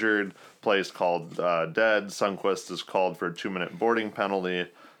 presumably injured. Play is called dead. Sundqvist is called for a 2-minute boarding penalty.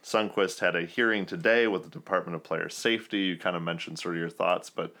 Sundqvist had a hearing today with the Department of Player Safety. You kind of mentioned sort of your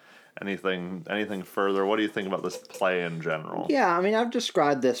thoughts, but anything further? What do you think about this play in general? Yeah, I've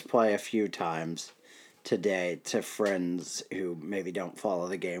described this play a few times today to friends who maybe don't follow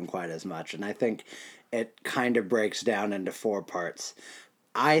the game quite as much, and I think it kind of breaks down into 4 parts.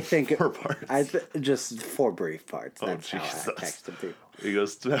 I think 4 parts. Just 4 brief parts. That's how I texted people. He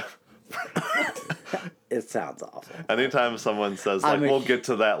goes to... It sounds awful. Anytime someone says, we'll get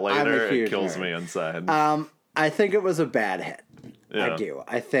to that later, it kills me inside. I think it was a bad hit. Yeah. I do.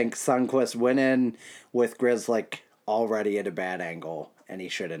 I think Sundqvist went in with Grizzly already at a bad angle, and he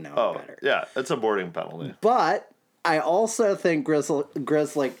should have known better. Yeah, it's a boarding penalty. But I also think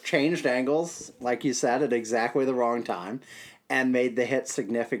Grizzly changed angles, like you said, at exactly the wrong time, and made the hit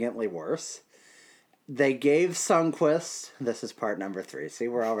significantly worse. They gave Sundqvist... This is part number 3. See,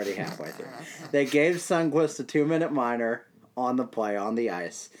 we're already halfway through. They gave Sundqvist a 2-minute minor on the play, on the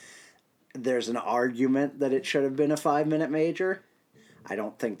ice. There's an argument that it should have been a 5-minute major. I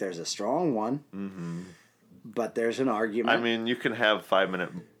don't think there's a strong one. Mm-hmm. But there's an argument. You can have 5-minute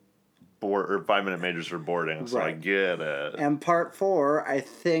or 5-minute majors for boarding, so I Right. get it. And part 4, I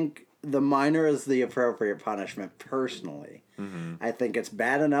think the minor is the appropriate punishment, personally. Mm-hmm. I think it's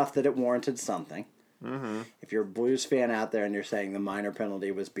bad enough that it warranted something. Mm-hmm. If you're a Blues fan out there and you're saying the minor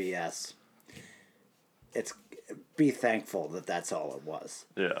penalty was BS, be thankful that that's all it was.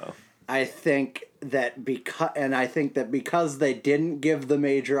 Yeah. I think that because they didn't give the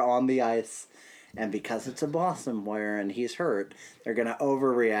major on the ice, and because it's a Boston player and he's hurt, they're going to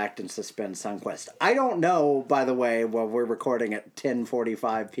overreact and suspend Sundqvist. I don't know, by the way, while we're recording at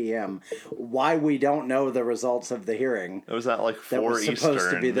 10:45 p.m., why we don't know the results of the hearing. It was at like 4 That was Eastern.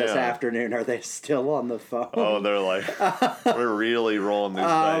 supposed to be this yeah. afternoon. Are they still on the phone? Oh, they're like, we're really rolling these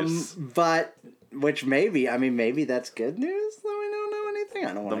dice. But, which maybe that's good news that we don't know anything.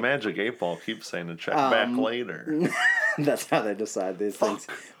 I don't The want Magic 8 Ball keeps saying to check back later. That's how they decide these things.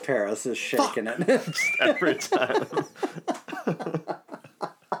 Paris is shaking it. Every time.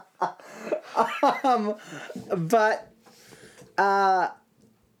 But,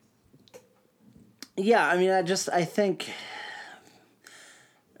 yeah, I mean, I think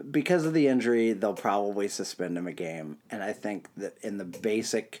because of the injury, they'll probably suspend him a game. And I think that in the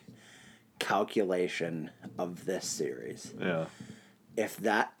basic calculation of this series, Yeah. if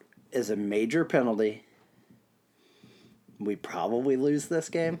that is a major penalty, we probably lose this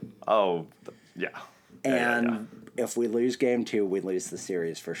game. Oh, yeah. And if we lose game 2, we lose the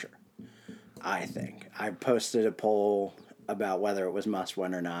series for sure. I think. I posted a poll about whether it was must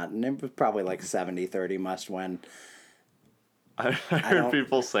win or not, and it was probably like 70-30 must win. I heard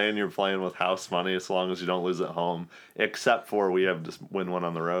people saying you're playing with house money as long as you don't lose at home, except for we have to win one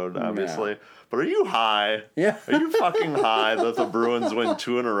on the road, obviously. Yeah. But are you high? Yeah. Are you fucking high that the Bruins win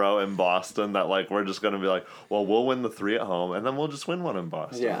 2 in a row in Boston? That like we're just gonna be like, well, we'll win the 3 at home and then we'll just win one in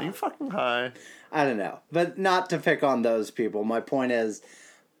Boston. Yeah. Are you fucking high? I don't know. But not to pick on those people. My point is,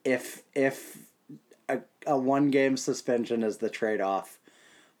 if a one-game suspension is the trade-off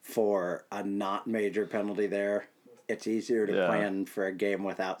for a not major penalty there, it's easier to plan for a game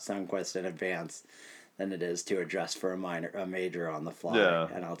without Sundqvist in advance than it is to adjust for a major on the fly. Yeah.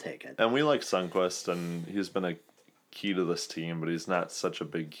 And I'll take it. And we like Sundqvist, and he's been a key to this team, but he's not such a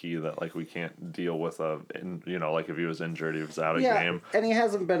big key that like we can't deal with like if he was injured, he was out of game. And he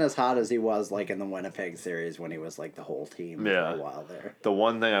hasn't been as hot as he was like in the Winnipeg series when he was like the whole team for Yeah. a while there. The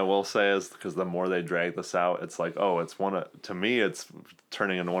one thing I will say is because the more they drag this out, it's like, oh, to me, it's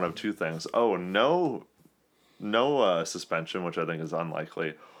turning into one of two things. Oh, no suspension, which I think is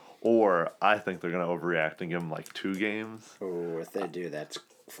unlikely, or I think they're going to overreact and give him like 2 games. Oh, if they do, that's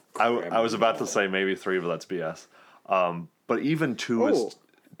I was about to say maybe 3, but that's BS. But even 2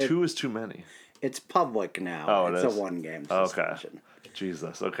 is too many. It's public now. Oh, it it's is? a one-game Okay. suspension.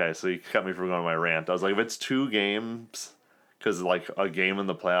 Jesus. Okay, so you kept me from going on my rant. I was like, if it's 2 games, because like a game in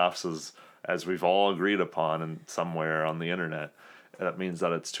the playoffs is, as we've all agreed upon and somewhere on the internet, that means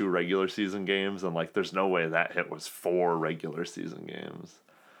that it's 2 regular season games, and like there's no way that hit was 4 regular season games.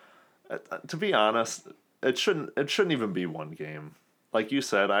 To be honest, it shouldn't even be 1 game. Like you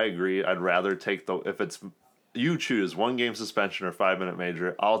said, I agree. I'd rather take if it's you choose 1 game suspension or 5-minute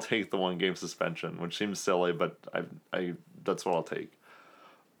major, I'll take the 1 game suspension, which seems silly, but I that's what I'll take.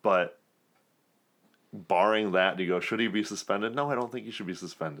 But barring that, do you go, should he be suspended? No, I don't think he should be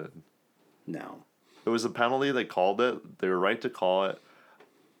suspended. No. It was a penalty. They called it. They were right to call it.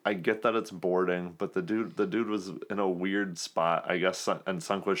 I get that it's boarding, but the dude was in a weird spot, I guess, and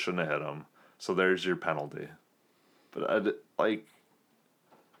Sundqvist shouldn't have hit him. So there's your penalty. But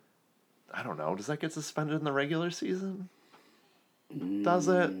I don't know. Does that get suspended in the regular season? Does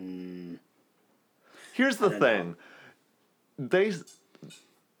it? Here's the thing. They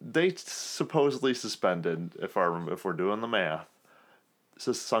supposedly suspended, if we're doing the math,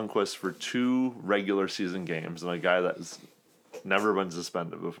 Sundqvist for 2 regular season games and a guy that's never been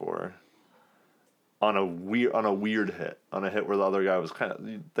suspended before on a weird hit, on a hit where the other guy was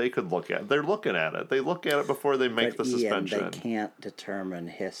they're looking at it. They look at it before they make the suspension. Ian, they can't determine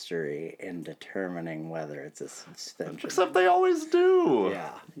history in determining whether it's a suspension. Except they always do.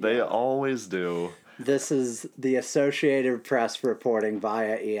 Yeah. They always do. This is the Associated Press reporting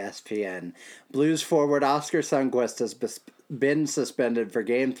via ESPN. Blues forward Oscar Sundqvist has been suspended for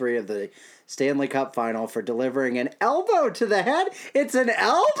Game 3 of the Stanley Cup Final for delivering an elbow to the head. It's an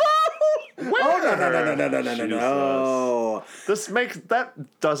elbow? Where? Oh, no. That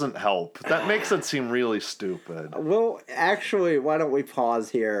doesn't help. That makes it seem really stupid. Well, actually, why don't we pause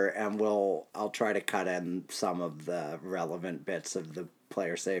here and I'll try to cut in some of the relevant bits of the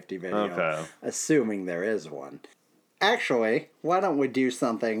player safety video, Okay. assuming there is one. Actually, why don't we do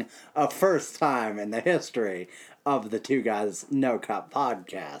something a first time in the history of the Two Guys No Cup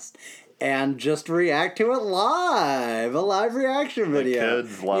podcast? and just react to it live. A live reaction video.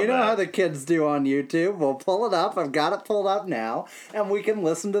 kids love You know it. how the kids do on YouTube. We'll pull it up. I've got it pulled up now. And we can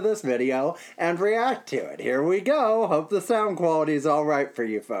listen to this video and react to it. Here we go. Hope the sound quality is all right for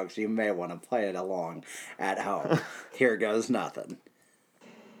you folks. You may want to play it along at home. Here goes nothing.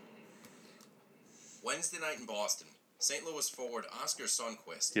 Wednesday night in Boston, St. Louis forward Oscar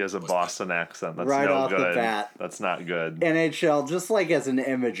Sundqvist. He has a was Boston accent. That's Right no off the good. bat. That's not good. NHL, just like as an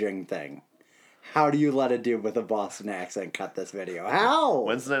imaging thing. How do you let a dude with a Boston accent cut this video? How?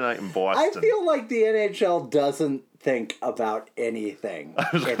 Wednesday night in I Boston. feel like the NHL doesn't think about anything.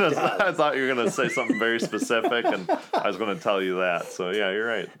 It does. I thought you were going to say something very specific, and I was going to tell you that. So, yeah, you're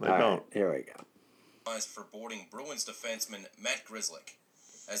right. They All don't. right, here we go. for boarding Bruins defenseman Matt Grzelcyk.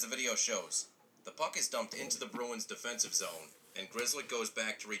 As the video shows, the puck is dumped into the Bruins defensive zone, and Grzelcyk goes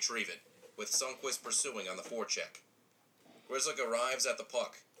back to retrieve it, with Sundqvist pursuing on the forecheck. Grzelcyk arrives at the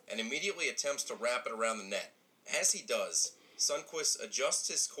puck and immediately attempts to wrap it around the net. As he does, Sundqvist adjusts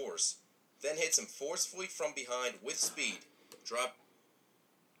his course, then hits him forcefully from behind with speed.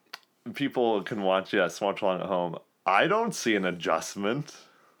 People can watch along at home. I don't see an adjustment.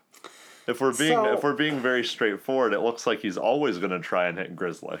 If we're being very straightforward, it looks like he's always going to try and hit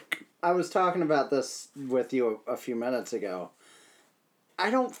Grzelcyk. I was talking about this with you a few minutes ago.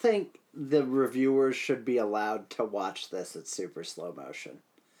 I don't think the reviewers should be allowed to watch this at super slow motion.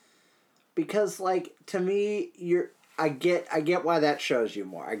 Because, like, to me, I get why that shows you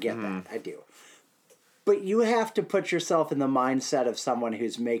more. I get that. I do. But you have to put yourself in the mindset of someone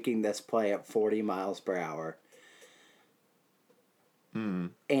who's making this play at 40 miles per hour.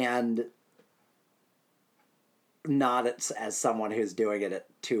 And not as someone who's doing it at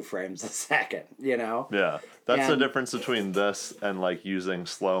 2 frames a second, you know? Yeah. That's the And- difference between this and, like, using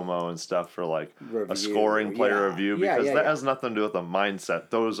slow-mo and stuff for, like, Review, a scoring player yeah. review. Yeah, Because yeah, that yeah. has nothing to do with the mindset.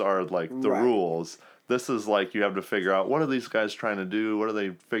 Those are, like, the Right. rules. This is, like, you have to figure out, what are these guys trying to do? What are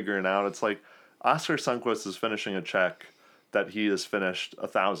they figuring out? It's like, Oscar Sundqvist is finishing a check that he has finished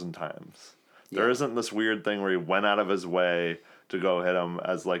 1,000 times. There Yeah. isn't this weird thing where he went out of his way to go hit him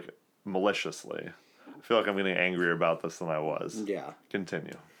as, like, maliciously. I feel like I'm getting angrier about this than I was. Yeah.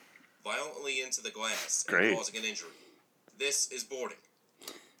 Continue. Violently into the glass Great. and causing an injury. This is boarding.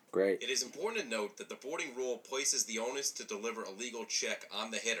 Great. It is important to note that the boarding rule places the onus to deliver a legal check on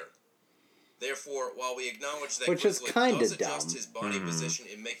the hitter. Therefore, while we acknowledge that Which is Grzelcyk kinda does adjust dumb. his body position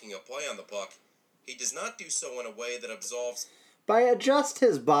in making a play on the puck, he does not do so in a way that absolves. By adjust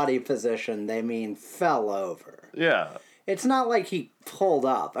his body position, they mean fell over. Yeah. It's not like he pulled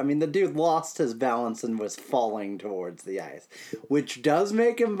up. I mean, the dude lost his balance and was falling towards the ice, which does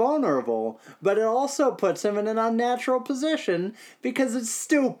make him vulnerable, but it also puts him in an unnatural position because it's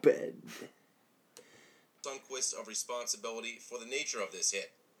stupid. Sundqvist of responsibility for the nature of this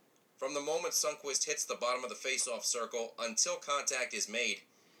hit. From the moment Sundqvist hits the bottom of the face-off circle until contact is made,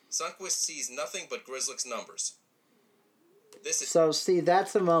 Sundqvist sees nothing but Grzelcyk's numbers. This is So, see,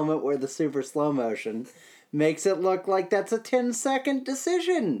 that's a moment where the super slow motion makes it look like that's a 10-second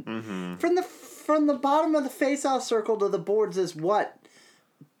decision. From the bottom of the face-off circle to the boards is what?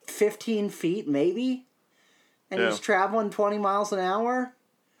 15 feet, maybe? And Yeah. he's traveling 20 miles an hour?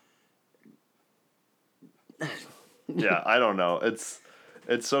 Yeah, I don't know. It's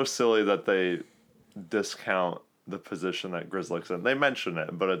so silly that they discount the position that Grzelcyk's in. They mention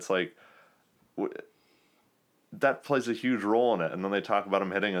it, but it's like that plays a huge role in it. And then they talk about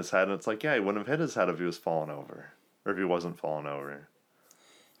him hitting his head, and it's like, yeah, he wouldn't have hit his head if he was falling over, or if he wasn't falling over.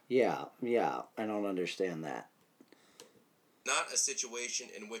 Yeah, I don't understand that. not a situation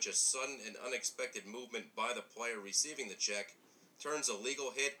in which a sudden and unexpected movement by the player receiving the check turns a legal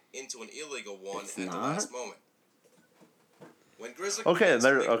hit into an illegal one It's at the not. last moment. When Grzelcyk Okay, begins to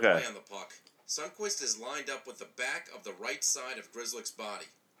there- make a okay. play on the puck, Sundqvist is lined up with the back of the right side of Grzelcyk's body.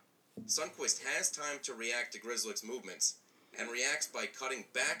 Sundqvist has time to react to Grzelcyk's movements, and reacts by cutting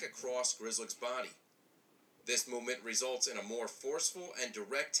back across Grzelcyk's body. This movement results in a more forceful and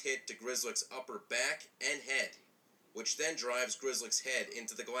direct hit to Grzelcyk's upper back and head, which then drives Grzelcyk's head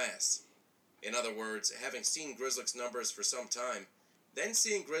into the glass. In other words, having seen Grzelcyk's numbers for some time, then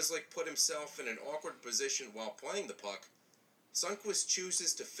seeing Grzelcyk put himself in an awkward position while playing the puck, Sundqvist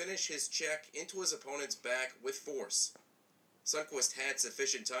chooses to finish his check into his opponent's back with force. Sundqvist had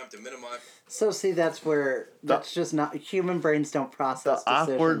sufficient time to minimize. So see, that's where that's just not human brains don't The process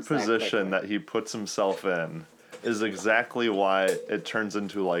awkward decisions that position quickly. that he puts himself in is exactly why it turns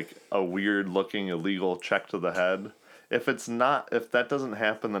into like a weird looking illegal check to the head. If that doesn't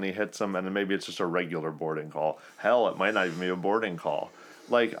happen, then he hits him, and then maybe it's just a regular boarding call. Hell, it might not even be a boarding call.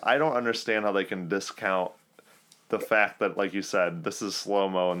 Like, I don't understand how they can discount the fact that, like you said, this is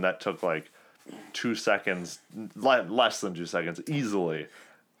slow-mo and that took like 2 seconds, less than 2 seconds, easily.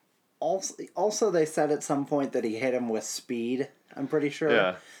 Also, they said at some point that he hit him with speed, I'm pretty sure.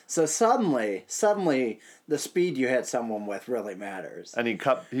 Yeah. So suddenly, the speed you hit someone with really matters. And he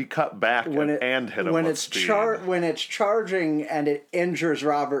cut back and hit him with speed. When it's charging and it injures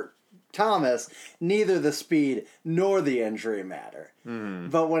Robert Thomas, neither the speed nor the injury matter.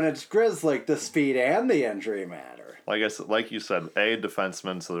 But when it's Grizzly, the speed and the injury matter. Like you said, A,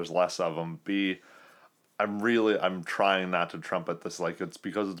 defenseman, so there's less of them. B, I'm trying not to trumpet this like it's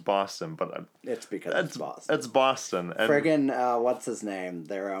because it's Boston, but It's because it's Boston. It's Boston. And Friggin', what's his name?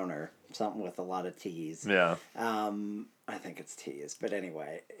 Their owner. Something with a lot of T's. yeah. I think it's T's. But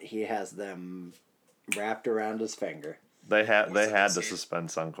anyway, he has them wrapped around his finger. They had to suspend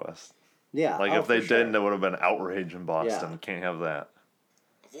Sundqvist. Yeah. Like, if they didn't, it would have been outrage in Boston. Yeah. Can't have that.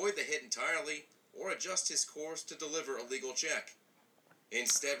 Avoid the hit entirely or adjust his course to deliver a legal check.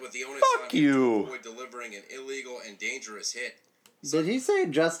 Instead, with the onus Fuck on him you. to avoid delivering an illegal and dangerous hit. Did he say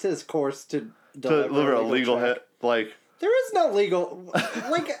adjust his course to To deliver a legal check? hit, like... There is no legal...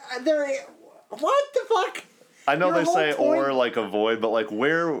 like, what the fuck? I know Your they whole say point- or, like, avoid, but, like,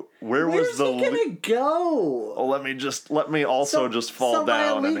 where Where's was the... he gonna go? Oh, let me also just fall down by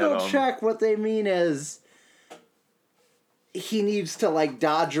a and hit legal him. check, what they mean is he needs to, like,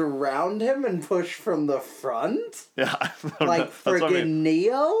 dodge around him and push from the front? Yeah. Like That's what I friggin' mean.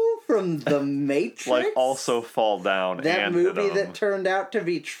 Neo from The Matrix? Like, also fall down that and movie hit him. that turned out to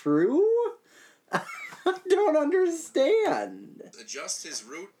be true? I don't understand. Adjusts his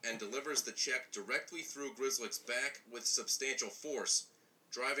route and delivers the check directly through Grizzly's back with substantial force,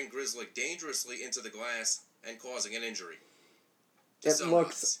 driving Grizzly dangerously into the glass and causing an injury. To It summarize,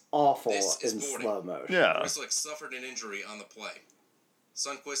 looks awful this is in boarding. slow motion. Yeah. Grizzly suffered an injury on the play.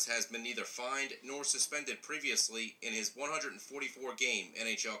 Sundqvist has been neither fined nor suspended previously in his 144-game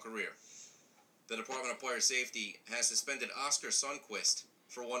NHL career. The Department of Player Safety has suspended Oscar Sundqvist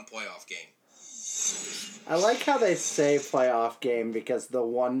for one playoff game. I like how they say playoff game because the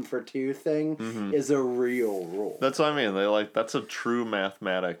 1-for-2 thing is a real rule. That's what I mean. That's a true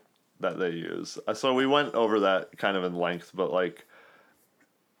mathematic that they use. So we went over that kind of in length, but, like...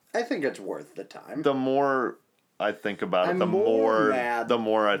 I think it's worth the time. The more I think about it, I'm the more mad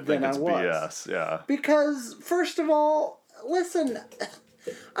more I think than it's I was. BS. Yeah. Because, first of all, listen,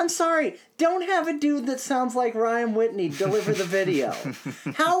 I'm sorry, don't have a dude that sounds like Ryan Whitney deliver the video.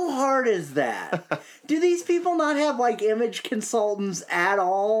 How hard is that? Do these people not have, like, image consultants at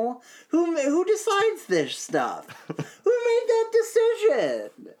all? Who decides this stuff? Who made that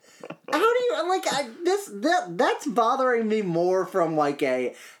decision? How do you, like, that's bothering me more from, like,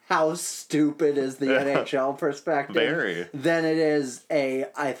 a how stupid is the NHL perspective Very. than it is a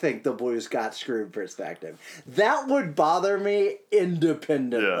I think the Blues got screwed perspective. That would bother me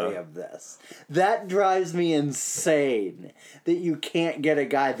independently of this. That drives me insane that you can't get a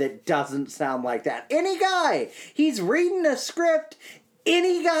guy that doesn't sound like that. Any guy! He's reading a script.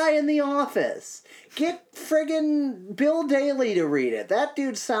 Any guy in the office. Get friggin' Bill Daly to read it. That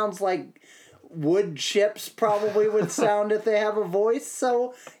dude sounds like wood chips probably would sound if they have a voice,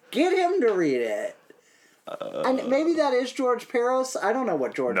 so get him to read it. And maybe that is George Peros. I don't know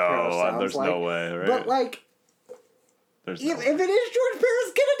what George Peros sounds there's like. no way, right? But, like, There's if no it is George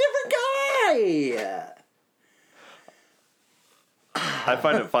Peros, get a different guy! I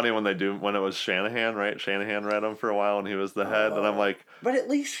find it funny when it was Shanahan, right? Shanahan read him for a while and he was the head, and I'm like... But at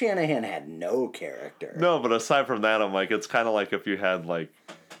least Shanahan had no character. No, but aside from that, I'm like, it's kind of like if you had, like,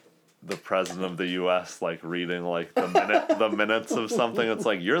 the president of the U.S., like, reading, like, the minutes of something. It's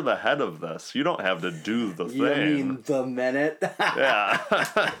like, you're the head of this. You don't have to do the You thing. mean the minute? Yeah.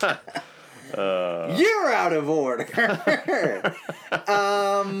 You're out of order.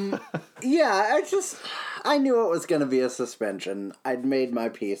 Yeah, I knew it was going to be a suspension. I'd made my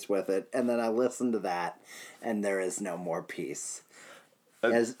peace with it, and then I listened to that, and there is no more peace.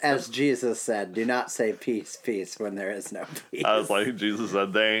 As Jesus said, do not say peace, peace, when there is no peace. I was like, Jesus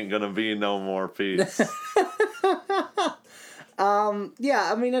said, there ain't going to be no more peace.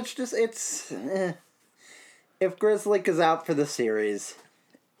 Yeah, I mean, it's if Grizzly is out for the series,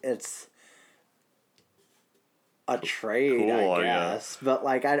 it's a trade, Cool, I yeah. guess. But,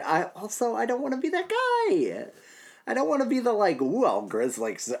 like, I also, I don't want to be that guy. I don't want to be the, like, well,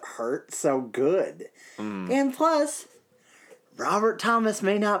 Grizzly's hurt so good. And plus, Robert Thomas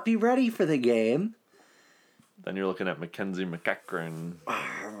may not be ready for the game. Then you're looking at Mackenzie McEachran.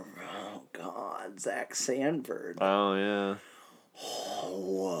 Oh, God, Zach Sanford. Oh, yeah.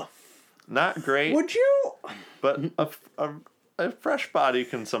 Oh. Not great, Would you... but a fresh body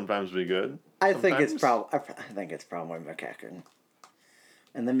can sometimes be good. I think it's sometimes. probably McEachern.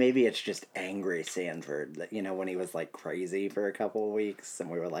 And then maybe it's just angry Sanford that when he was like crazy for a couple of weeks, and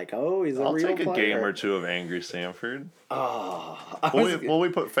we were like, "Oh, he's a I'll real take a player." game or two of angry Sanford. Oh, We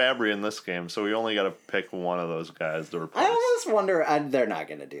put Fabry in this game, so we only got to pick one of those guys to replace. I almost wonder. They're not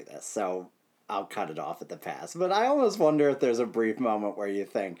going to do this, so I'll cut it off at the pass. But I almost wonder if there's a brief moment where you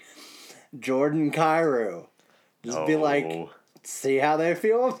think Jordan Cairo, just be like, Oh. see how they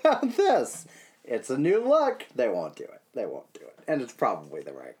feel about this. It's a new look. They won't do it. They won't do it. And it's probably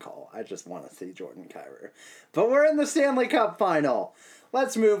the right call. I just want to see Jordan Cairo. But we're in the Stanley Cup final.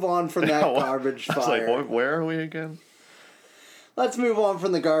 Let's move on from that garbage I was fire. like, where are we again? Let's move on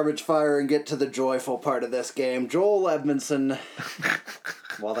from the garbage fire and get to the joyful part of this game. Joel Edmondson.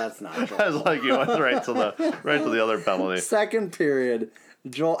 Well, that's not I joyful. was like, you went right to the other penalty. Second period.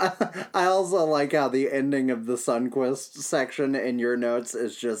 Joel, I also like how the ending of the Sundqvist section in your notes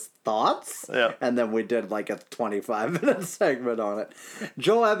is just thoughts. Yeah. And then we did like a 25-minute segment on it.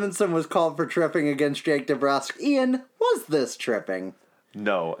 Joel Edmondson was called for tripping against Jake DeBrusk. Ian, was this tripping?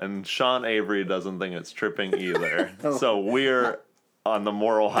 No, and Sean Avery doesn't think it's tripping either. So we're on the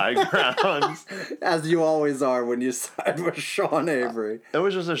moral high ground. As you always are when you side with Sean Avery. It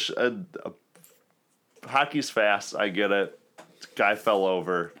was just hockey's fast. I get it. Guy fell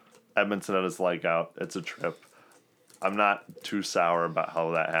over. Edmondson had his leg out. It's a trip. I'm not too sour about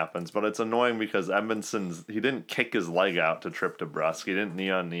how that happens, but it's annoying because he didn't kick his leg out to trip DeBrusk. He didn't knee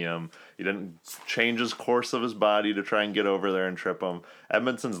him. He didn't change his course of his body to try and get over there and trip him.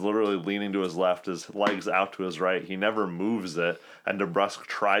 Edmondson's literally leaning to his left, his leg's out to his right. He never moves it, and DeBrusk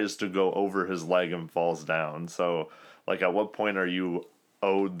tries to go over his leg and falls down. So, like, at what point are you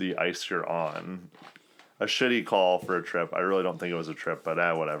owed the ice you're on? A shitty call for a trip. I really don't think it was a trip, but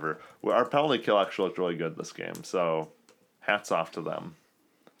whatever. Our penalty kill actually looked really good this game, so hats off to them.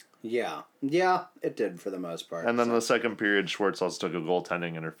 Yeah, it did for the most part. And then in the second period, Schwartz also took a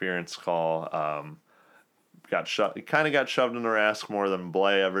goaltending interference call. Got shoved in the Rask more than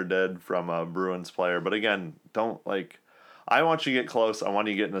Blais ever did from a Bruins player. But again, I want you to get close. I want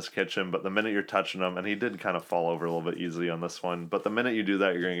you to get in his kitchen. But the minute you're touching him, and he did kind of fall over a little bit easily on this one. But the minute you do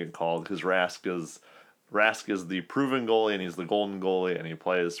that, you're going to get called because Rask is the proven goalie, and he's the golden goalie, and he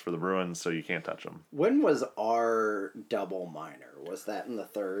plays for the Bruins, so you can't touch him. When was our double minor? Was that in the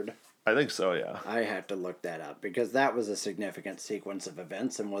third? I think so, yeah. I had to look that up because that was a significant sequence of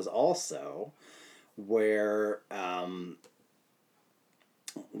events and was also where I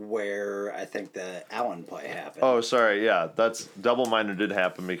think the Allen play happened. Oh, sorry, yeah. That's double minor did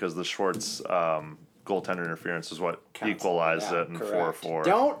happen because the Schwartz goaltender interference is what equalized it in 4-4.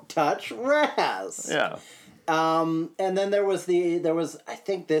 Don't touch Raz. Yeah. And then there was I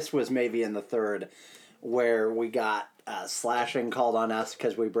think this was maybe in the third where we got slashing called on us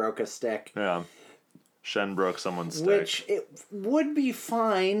because we broke a stick. Yeah. Shen broke someone's stick. Which it would be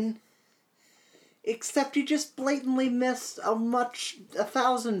fine, except you just blatantly missed a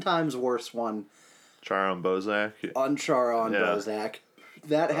 1,000 times worse one. Chara and Bozak. On Chara on Yeah. Bozak.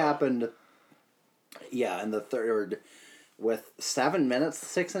 That happened, in the third with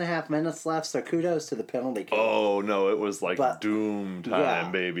 6.5 minutes left, so kudos to the penalty kill. Oh, no, it was But- doom time, yeah.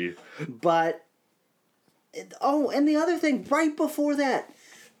 baby. But, and the other thing, right before that,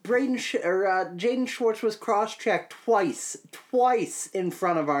 Jaden Schwartz was cross-checked twice in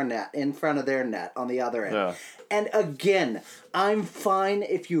front of our net, in front of their net on the other end. Yeah. And again, I'm fine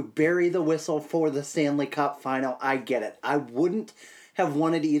if you bury the whistle for the Stanley Cup final. I get it. I wouldn't have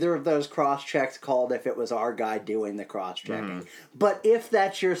wanted either of those cross-checks called if it was our guy doing the cross-checking. But if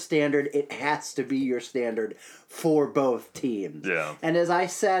that's your standard, it has to be your standard for both teams. Yeah. And as I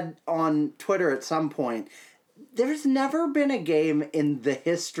said on Twitter at some point, there's never been a game in the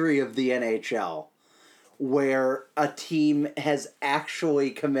history of the NHL where a team has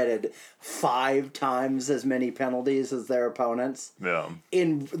actually committed 5 times as many penalties as their opponents. Yeah.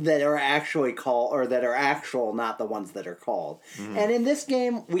 That are actually called, or that are actual, not the ones that are called. And in this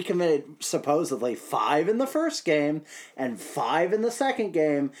game, we committed supposedly 5 in the first game and 5 in the second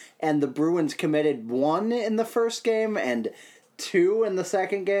game, and the Bruins committed 1 in the first game and 2 in the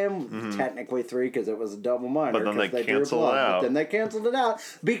second game, technically 3 because it was a double minor. But then they drew canceled blood. it out. But then they canceled it out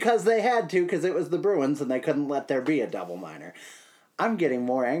because they had to, because it was the Bruins and they couldn't let there be a double minor. I'm getting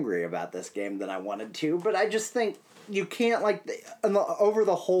more angry about this game than I wanted to, but I just think you can't, over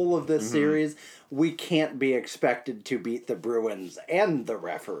the whole of this series, we can't be expected to beat the Bruins and the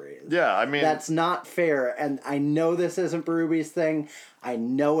referees. Yeah, I mean... That's not fair, and I know this isn't Berube's thing. I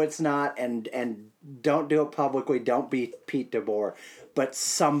know it's not, and don't do it publicly. Don't beat Pete DeBoer. But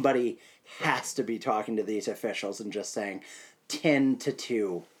somebody has to be talking to these officials and just saying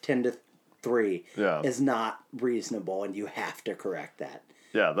 10-2, 3 Yeah. is not reasonable, and you have to correct that.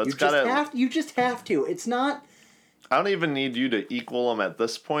 Yeah, that's You just have to. It's not. I don't even need you to equal them at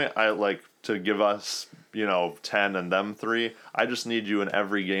this point. I like to give us, 10 and them 3. I just need you in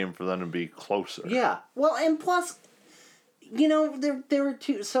every game for them to be closer. Yeah. Well, and plus, there were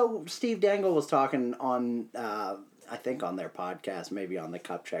two. So Steve Dangle was talking on, I think on their podcast, maybe on the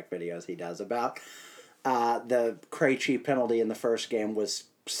Cup Check videos he does, about the Krejci penalty in the first game was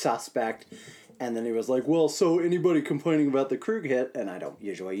suspect. And then he was like, well, so anybody complaining about the Krug hit, and I don't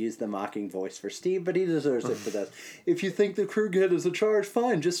usually use the mocking voice for Steve, but he deserves it for this. If you think the Krug hit is a charge,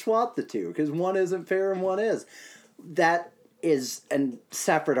 fine, just swap the two, because one isn't fair and one is. That is a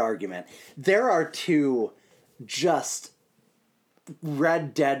separate argument. There are two just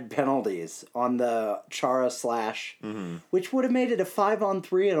red dead penalties on the Chara slash, which would have made it a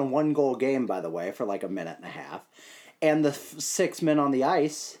 5-on-3 and a 1-goal game, by the way, for like a minute and a half. And the 6 men on the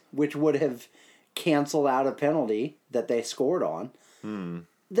ice, which would have canceled out a penalty that they scored on,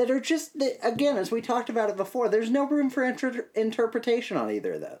 that are just, again, as we talked about it before, there's no room for interpretation on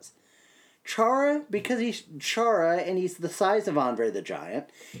either of those. Chara, because he's Chara and he's the size of Andre the Giant,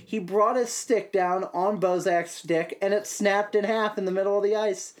 he brought his stick down on Bozak's stick and it snapped in half in the middle of the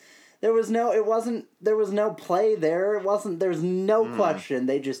ice. There was no play there. There's no question.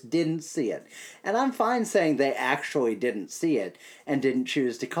 They just didn't see it. And I'm fine saying they actually didn't see it and didn't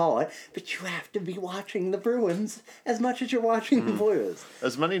choose to call it, but you have to be watching the Bruins as much as you're watching the Blues.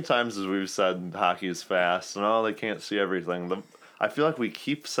 As many times as we've said hockey is fast and they can't see everything, I feel like we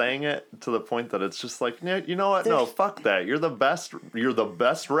keep saying it to the point that it's just like, you know what? No, fuck that. You're the best. You're the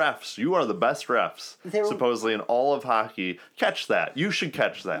best refs. You are the best refs. Supposedly in all of hockey. Catch that. You should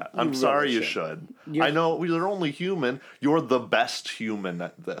catch that. I'm sorry you should. I know we're only human. You're the best human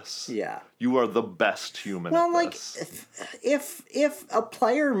at this. Yeah. You are the best human well, at like, this. if a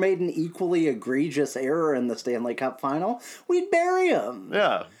player made an equally egregious error in the Stanley Cup final, we'd bury him.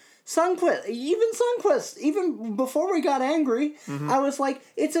 Yeah. Sundqvist, even before we got angry, I was like,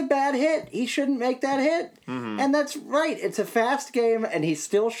 it's a bad hit. He shouldn't make that hit. And that's right. It's a fast game, and he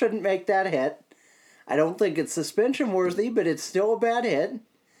still shouldn't make that hit. I don't think it's suspension worthy, but it's still a bad hit.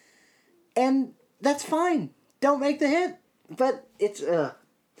 And that's fine. Don't make the hit. But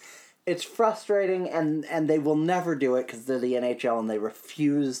it's frustrating, and they will never do it because they're the NHL, and they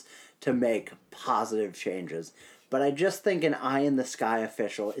refuse to make positive changes. But I just think an eye-in-the-sky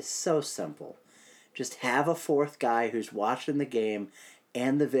official is so simple. Just have a fourth guy who's watching the game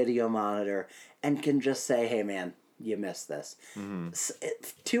and the video monitor and can just say, hey, man, you missed this.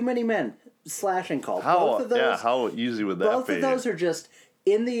 Too many men, slashing call. How easy would that be? Both of those are just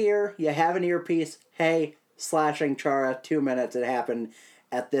in the ear. You have an earpiece. Hey, slashing Chara, 2 minutes. It happened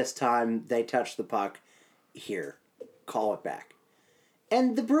at this time. They touched the puck. Here, call it back.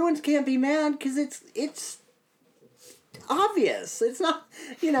 And the Bruins can't be mad because it's obvious. It's not,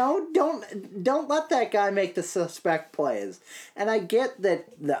 don't let that guy make the suspect plays. And I get that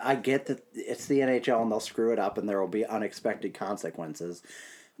it's the NHL and they'll screw it up and there will be unexpected consequences.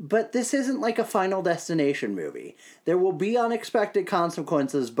 But this isn't like a Final Destination movie. There will be unexpected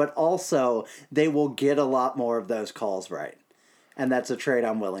consequences, but also they will get a lot more of those calls right. And that's a trade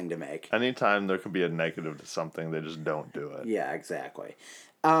I'm willing to make. Anytime there could be a negative to something, they just don't do it. Yeah, exactly.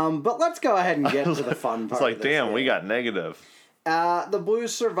 But let's go ahead and get to the fun part. It's like, of this damn, game. we got negative. The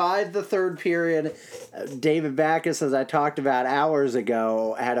Blues survived the third period. David Backes, as I talked about hours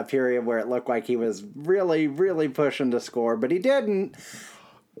ago, had a period where it looked like he was really, really pushing to score, but he didn't.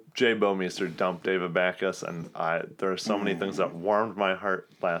 Jay Bouwmeester dumped David Backes, and there are so many things that warmed my heart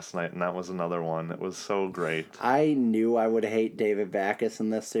last night, and that was another one. It was so great. I knew I would hate David Backes in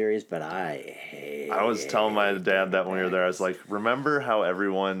this series, but I was telling my dad that when we were there, I was like, remember how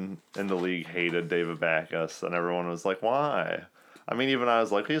everyone in the league hated David Backes, and everyone was like, why? I mean, even I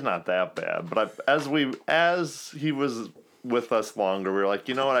was like, he's not that bad. But as he was with us longer, we were like,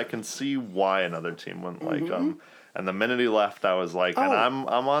 you know what? I can see why another team wouldn't like him. And the minute he left, I was like, and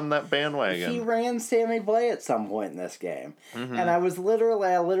I'm on that bandwagon. He ran Sammy Blais at some point in this game. And I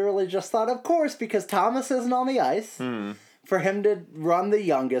literally just thought, of course, because Thomas isn't on the ice, for him to run the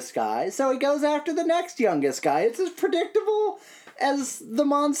youngest guy. So he goes after the next youngest guy. It's as predictable as the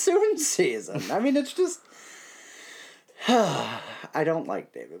monsoon season. I mean, it's just... I don't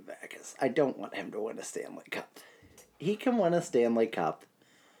like David Backes. I don't want him to win a Stanley Cup. He can win a Stanley Cup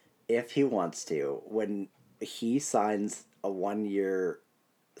if he wants to when he signs a 1-year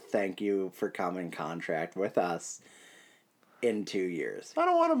thank you for coming contract with us in 2 years. I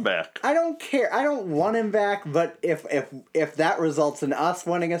don't want him back. I don't care. I don't want him back, but if that results in us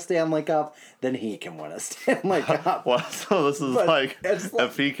winning a Stanley Cup, then he can win a Stanley Cup. Well, so this is But like it's like-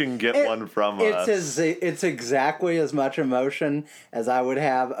 if he can get one from us. It's exactly as much emotion as I would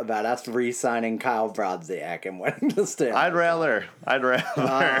have about us re-signing Kyle Brodziak and winning the Stanley I'd rather.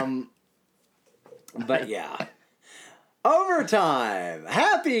 But yeah. Overtime!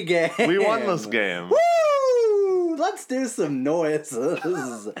 Happy game! We won this game. Woo! Let's do some noises.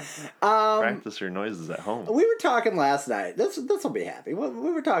 Practice your noises at home. We were talking last night. This will be happy. We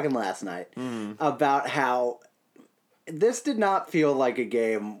were talking last night about how this did not feel like a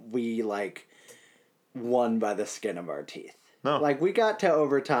game we won by the skin of our teeth. No. Like, we got to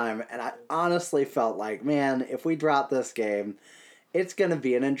overtime, and I honestly felt like, man, if we drop this game, it's going to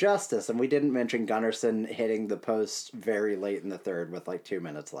be an injustice. And we didn't mention Gunnarsson hitting the post very late in the third with 2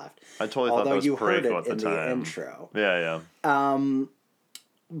 minutes left. I totally thought that was you heard Parayko it at the in time. the intro. Yeah.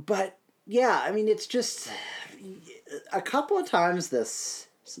 But, yeah, I mean, it's just a couple of times this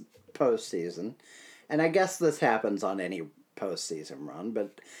postseason, and I guess this happens on any postseason run,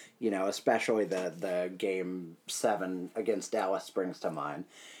 but, especially the Game 7 against Dallas springs to mind.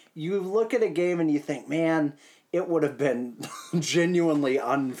 You look at a game and you think, man, it would have been genuinely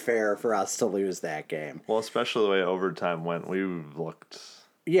unfair for us to lose that game. Well, especially the way overtime went, we looked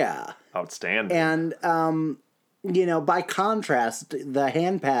Yeah. outstanding. And, by contrast, the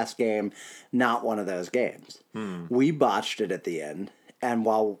hand pass game, not one of those games. We botched it at the end, and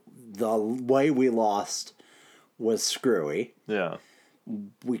while the way we lost was screwy, yeah.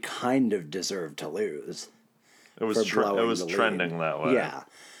 we kind of deserved to lose. It was for blowing it was the lead. trending that way. Yeah.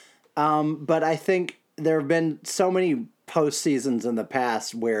 But I think there have been so many postseasons in the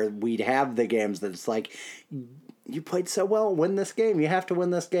past where we'd have the games that it's like, you played so well, win this game, you have to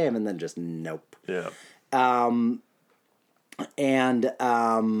win this game, and then just nope. Yeah.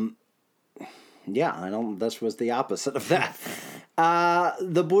 This was the opposite of that.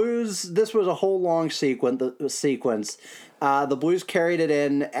 The Blues, this was a whole long sequence. The Blues carried it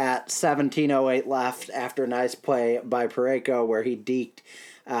in at 17:08 left after a nice play by Parayko where he deked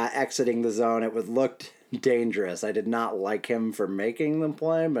exiting the zone. It looked dangerous. I did not like him for making the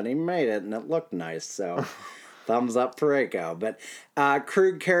play, but he made it, and it looked nice, so thumbs up Parayko. But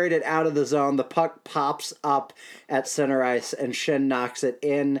Krug carried it out of the zone. The puck pops up at center ice, and Schenn knocks it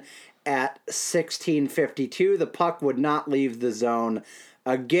in at 16:52. The puck would not leave the zone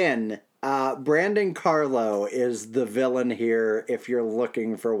again. Brandon Carlo is the villain here if you're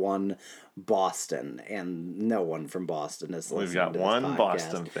looking for one Boston, and no one from Boston is listening We've got to this one podcast,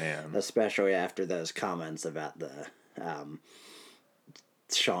 Boston fan. especially after those comments about the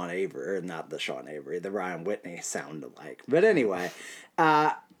Sean Avery, not the Sean Avery, the Ryan Whitney sound alike. But anyway,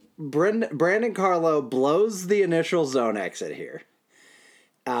 Brandon Carlo blows the initial zone exit here.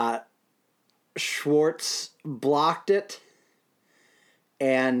 Schwartz blocked it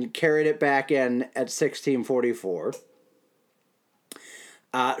and carried it back in at 16:44.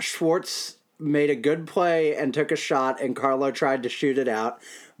 Schwartz made a good play and took a shot, and Carlo tried to shoot it out,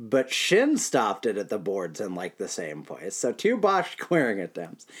 but Schenn stopped it at the boards in the same place. So 2 botched clearing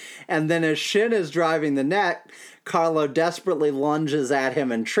attempts. And then as Schenn is driving the net, Carlo desperately lunges at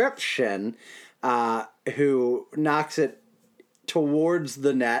him and trips Schenn, who knocks it towards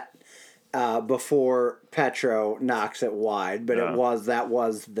the net before Petro knocks it wide, but that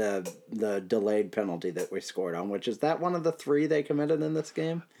was the delayed penalty that we scored on, which is that one of the 3 they committed in this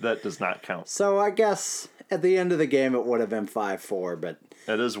game. That does not count. So I guess at the end of the game it would have been 5-4, but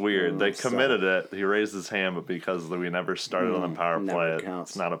It is weird. They committed it. He raised his hand, but because we never started on the power never play,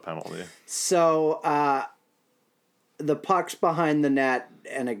 counts. it's not a penalty. so the puck's behind the net,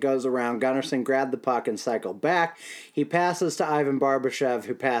 and it goes around. Gunnarsson grabbed the puck and cycled back. He passes to Ivan Barbashev,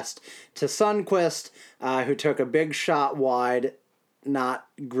 who passed to Sundqvist, who took a big shot wide. Not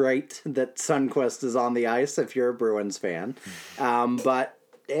great that Sundqvist is on the ice if you're a Bruins fan, but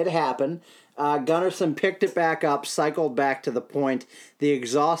it happened. Gunnarsson picked it back up, cycled back to the point. The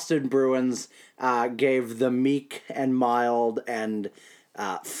exhausted Bruins gave the meek and mild and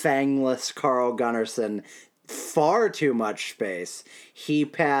fangless Carl Gunnarsson far too much space. He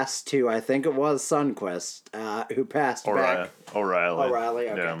passed to, I think it was Sundqvist, who passed back. O'Reilly.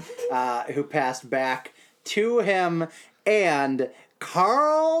 Okay. Yeah. Who passed back to him, and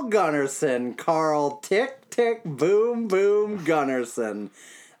Carl Gunnarsson. Carl tick, tick, boom, boom, Gunnarsson.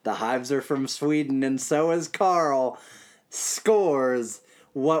 The Hives are from Sweden, and so is Carl. Scores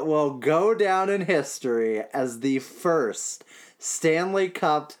what will go down in history as the first Stanley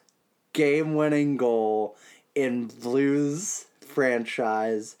Cup game-winning goal in Blues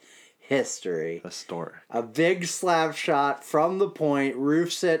franchise history. Historic. A big slap shot from the point,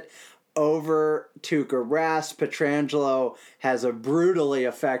 roofs it over Tuukka Rask. Pietrangelo has a brutally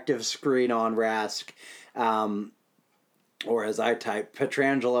effective screen on Rask. Or as I type,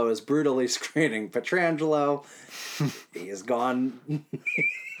 Pietrangelo is brutally screening Pietrangelo. He has gone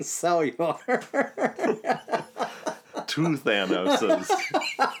cellular. Two Thanoses.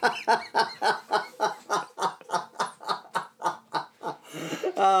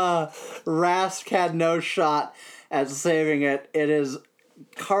 Rask had no shot at saving it. It is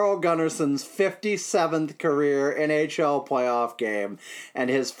Carl Gunnarsson's 57th career NHL playoff game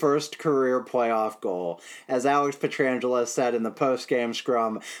and his first career playoff goal. As Alex Pietrangelo said in the post-game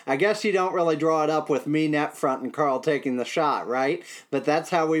scrum, I guess you don't really draw it up with me net front and Carl taking the shot, right? But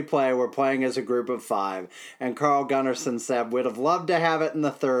that's how we play. We're playing as a group of 5. And Carl Gunnarsson said, we'd have loved to have it in the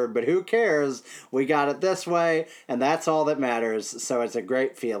third, but who cares? We got it this way, and that's all that matters. So it's a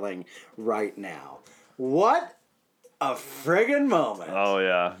great feeling right now. What a friggin' moment. Oh,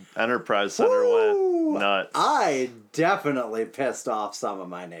 yeah. Enterprise Center went nuts. I definitely pissed off some of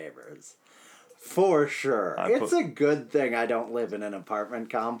my neighbors. For sure. It's a good thing I don't live in an apartment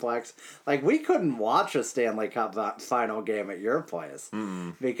complex. Like, we couldn't watch a Stanley Cup final game at your place.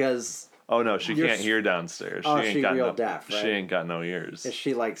 Because... Oh, no, she can't hear downstairs. Oh, ain't she got real no, deaf, right? She ain't got no ears. Is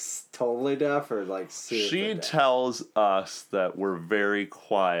she, like, totally deaf or, like, super She deaf? tells us that we're very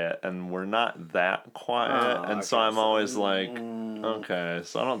quiet, and we're not that quiet. And so okay, I'm so- always like, okay,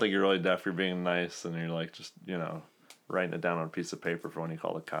 so I don't think you're really deaf. You're being nice, and you're, like, just, writing it down on a piece of paper for when you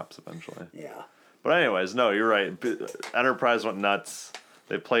call the cops eventually. Yeah. But anyways, no, you're right. Enterprise went nuts.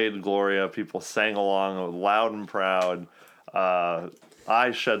 They played Gloria. People sang along loud and proud.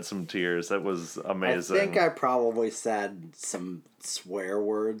 I shed some tears. That was amazing. I think I probably said some swear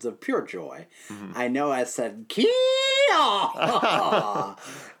words of pure joy. I know I said, Kia!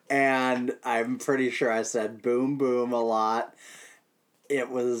 And I'm pretty sure I said boom, boom a lot. It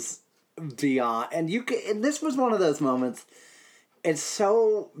was beyond. And this was one of those moments. It's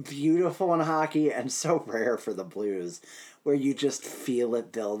so beautiful in hockey and so rare for the Blues where you just feel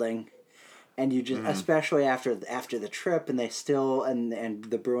it building. And you just, especially after the trip, and they still, and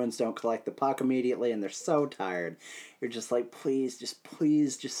the Bruins don't collect the puck immediately, and they're so tired. You're just like, please,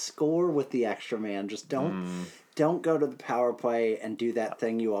 just score with the extra man. Just don't go to the power play and do that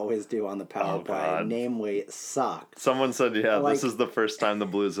thing you always do on the power play, God. namely suck. Someone said, this is the first time the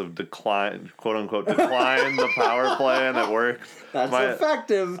Blues have declined, quote unquote, declined the power play, and it worked. That's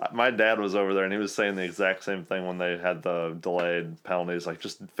effective. My dad was over there, and he was saying the exact same thing when they had the delayed penalties. Like,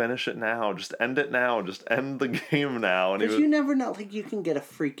 just finish it now. Just end it now. Just end the game now. And Because you never know. Like, you can get a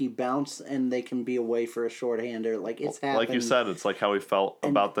freaky bounce, and they can be away for a shorthander. Like, it's happened. Like you said, it's like how we felt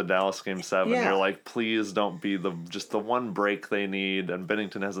about the Dallas Game 7. Yeah. You're like, please don't be the one break they need. And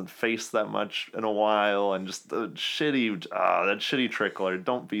Bennington hasn't faced that much in a while. And just the shitty, that shitty trickler.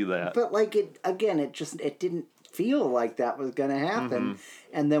 Don't be that. But, like, it didn't feel like that was going to happen.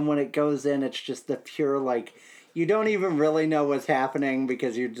 And then when it goes in, it's just the pure, like, you don't even really know what's happening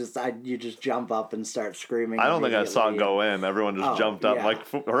because you just jump up and start screaming. I don't think I saw it go in. Everyone just jumped up like,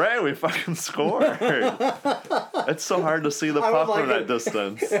 hooray, we fucking scored. It's so hard to see the puck from that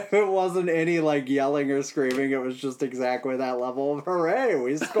distance. It wasn't any, like, yelling or screaming. It was just exactly that level of, hooray,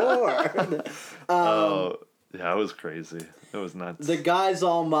 we scored. Yeah, it was crazy. It was nuts. The guys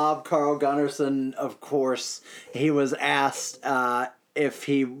all mob Carl Gunnarsson, of course. He was asked if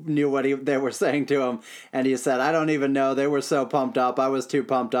he knew what they were saying to him, and he said, I don't even know. They were so pumped up. I was too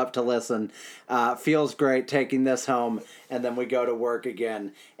pumped up to listen. Feels great taking this home, and then we go to work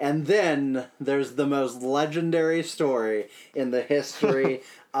again. And then there's the most legendary story in the history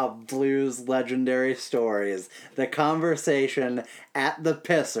of Blues legendary stories. The conversation at the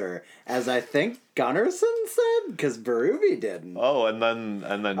pisser, as I think Gunnarsson said, because Berube didn't. Oh, and then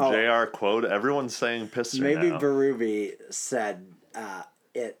JR quote, everyone's saying pisser Maybe now. Berube said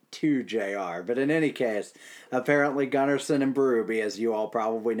it to JR. But in any case, apparently Gunnarsson and Berube, as you all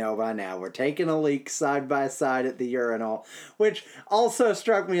probably know by now, were taking a leak side by side at the urinal, which also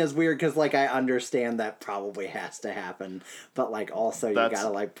struck me as weird because, like, I understand that probably has to happen, but, like, also you gotta,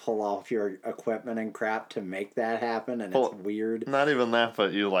 like, pull off your equipment and crap to make that happen, and it's weird. Not even that,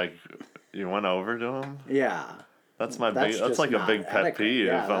 but you went over to him? Yeah. That's like a big pet etiquette. peeve.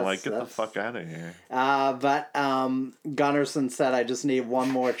 Yeah, I'm like, get the fuck out of here. But Gunnarsson said, I just need one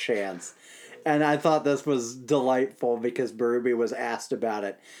more chance. And I thought this was delightful because Berube was asked about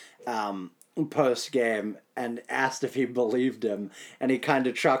it post-game and asked if he believed him. And he kind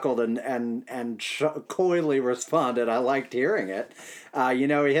of chuckled and coyly responded, I liked hearing it. He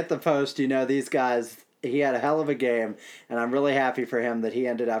hit the post. These guys, he had a hell of a game, and I'm really happy for him that he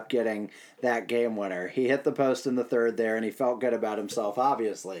ended up getting that game winner. He hit the post in the third there, and he felt good about himself,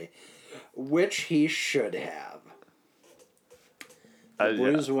 obviously, which he should have. The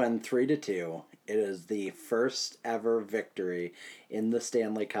Blues win 3-2. It is the first ever victory in the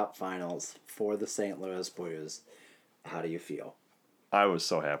Stanley Cup Finals for the St. Louis Blues. How do you feel? I was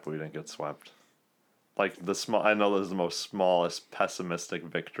so happy we didn't get swept. Like I know this is the most smallest pessimistic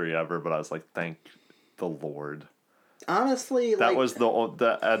victory ever, but I was like, thank the Lord. Honestly, that was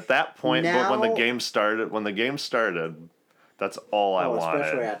the at that point. Now, but when the game started, that's all I wanted.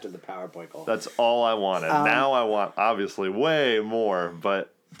 Especially after the power play goal. That's all I wanted. Now I want obviously way more,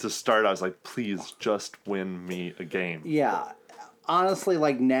 but to start, I was like, please just win me a game. Yeah, honestly,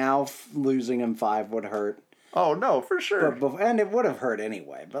 like now losing in 5 would hurt. Oh no, for sure. And it would have hurt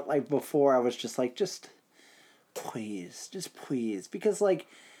anyway. But like before, I was just like, just please, because like.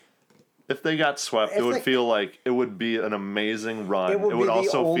 If they got swept, it would feel like it would be an amazing run. It would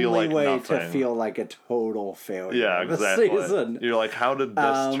also feel like way nothing. To feel like a total failure. Yeah, exactly. Season. You're like, how did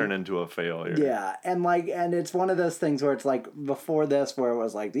this turn into a failure? Yeah, and it's one of those things where it's like before this, where it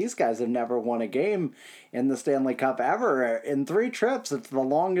was like these guys have never won a game in the Stanley Cup ever in 3 trips. It's the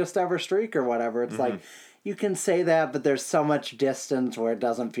longest ever streak or whatever. It's like. You can say that, but there's so much distance where it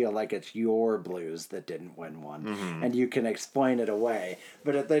doesn't feel like it's your Blues that didn't win one. And you can explain it away.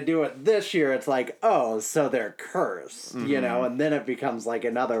 But if they do it this year, it's like, oh, so they're cursed, you know? And then it becomes like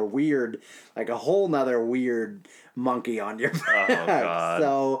another weird, like a whole nother weird monkey on your back. Oh, God.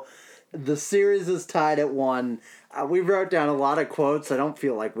 So the series is tied at 1. We wrote down a lot of quotes. I don't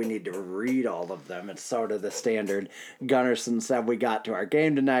feel like we need to read all of them. It's sort of the standard. Gunnarsson said, we got to our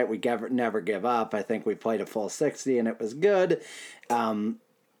game tonight. We never give up. I think we played a full 60, and it was good.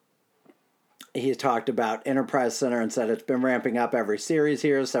 He talked about Enterprise Center and said it's been ramping up every series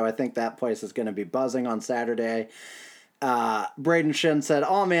here, so I think that place is going to be buzzing on Saturday. Braden Shin said,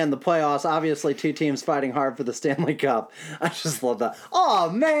 oh man, the playoffs, obviously 2 teams fighting hard for the Stanley Cup. I just love that. Oh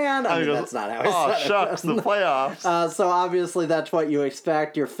man! I mean, that's not how he said it. Shucks, the playoffs. So obviously that's what you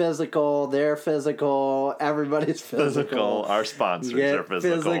expect. You're physical, they're physical, everybody's physical. Our sponsors are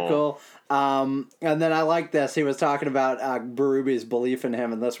physical. And then I like this. He was talking about Berube's belief in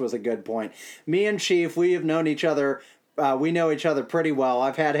him, and this was a good point. Me and Chief, we have known each other. We know each other pretty well.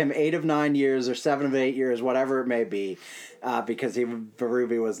 I've had him 8 of 9 years or 7 of 8 years, whatever it may be, because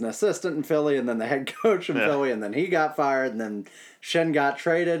Berube was an assistant in Philly and then the head coach in Philly, and then he got fired, and then Shen got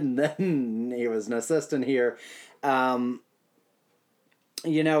traded, and then he was an assistant here.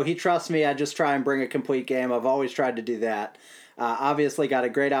 He trusts me. I just try and bring a complete game. I've always tried to do that. Obviously got a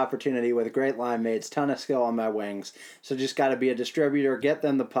great opportunity with great line mates, ton of skill on my wings. So just got to be a distributor, get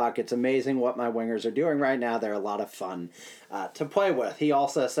them the puck. It's amazing what my wingers are doing right now. They're a lot of fun to play with. He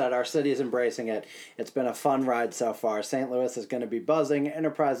also said our city is embracing it. It's been a fun ride so far. St. Louis is going to be buzzing.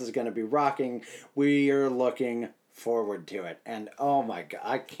 Enterprise is going to be rocking. We are looking forward to it. And oh my God,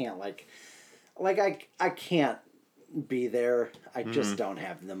 I can't I can't be there. I just don't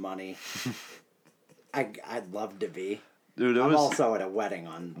have the money. I'd love to be. Dude, I'm also at a wedding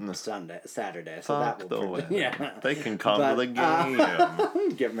on Saturday, so that will They can come to the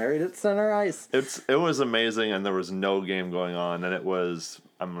game. Get married at Center Ice. It was amazing, and there was no game going on, and it was,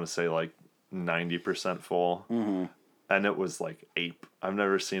 I'm gonna say, like 90% full, and it was like ape. I've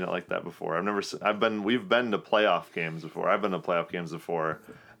never seen it like that before. We've been to playoff games before. I've been to playoff games before,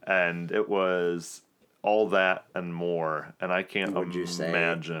 and it was all that and more, and I can't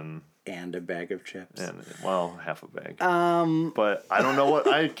imagine. And a bag of chips. Half a bag. But I don't know what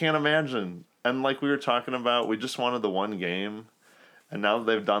I can't imagine. And like we were talking about, we just wanted the one game, and now that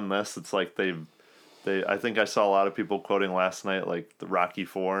they've done this, it's like they. I think I saw a lot of people quoting last night, like the Rocky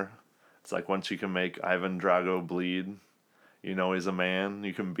IV. It's like once you can make Ivan Drago bleed, you know he's a man.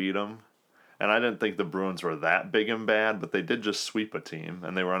 You can beat him. And I didn't think the Bruins were that big and bad, but they did just sweep a team,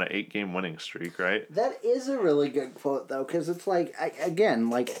 and they were on an 8-game winning streak, right? That is a really good quote, though, because it's like,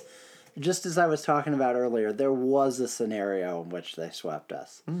 just as I was talking about earlier, there was a scenario in which they swept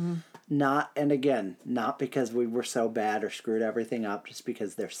us. Not because we were so bad or screwed everything up, just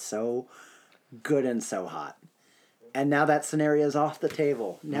because they're so good and so hot. And now that scenario is off the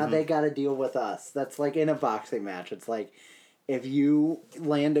table. Now they got to deal with us. That's like in a boxing match. It's like, if you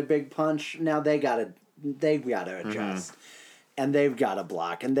land a big punch, now they've got to adjust. And they've got to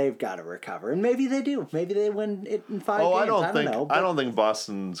block, and they've got to recover. And maybe they do. Maybe they win it in 5 games. I don't think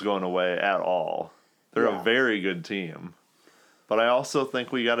Boston's going away at all. They're a very good team. But I also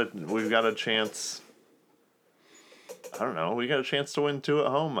think we've got a chance. I don't know. We got a chance to win 2 at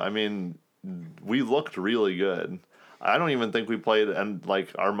home. I mean, we looked really good. I don't even think we played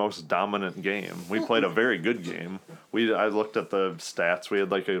our most dominant game. We played a very good game. I looked at the stats. We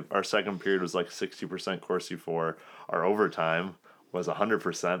had our second period was 60% Corsi for. Our overtime was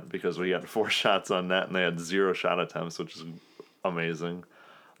 100% because we had 4 shots on net and they had 0 shot attempts, which is amazing.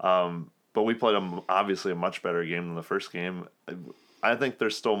 But we played obviously a much better game than the first game. I think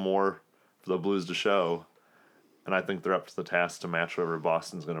there's still more for the Blues to show, and I think they're up to the task to match whatever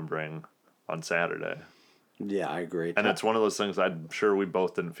Boston's going to bring on Saturday. Yeah, I agree. And it's one of those things I'm sure we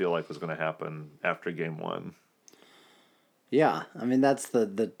both didn't feel like was going to happen after game 1. Yeah, I mean, that's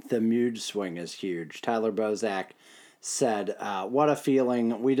the mood swing is huge. Tyler Bozak said, what a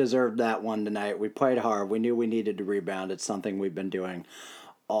feeling. We deserved that one tonight. We played hard. We knew we needed to rebound. It's something we've been doing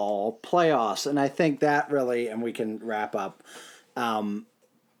all playoffs. And I think that really, and we can wrap up,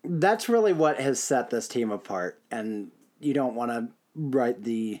 that's really what has set this team apart. And you don't want to write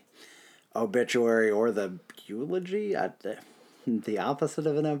the obituary or the eulogy. The opposite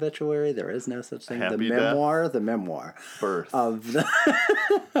of an obituary. There is no such thing. Happy the memoir. Birth. Of the,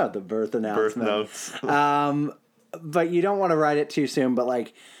 the birth announcement. Birth notes. But you don't want to write it too soon.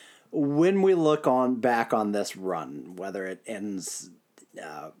 But when we look back on this run, whether it ends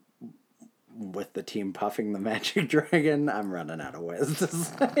with the team puffing the Magic Dragon, I'm running out of ways to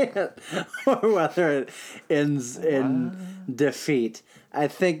say it, or whether it ends in defeat, I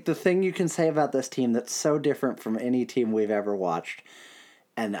think the thing you can say about this team that's so different from any team we've ever watched,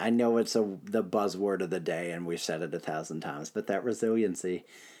 and I know it's the buzzword of the day, and we've said it 1,000 times, but that resiliency.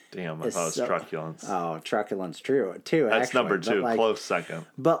 Damn, I thought it was truculence. Oh, truculence, true, too. That's actually, number 2, close second.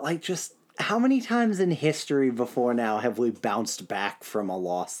 But just how many times in history before now have we bounced back from a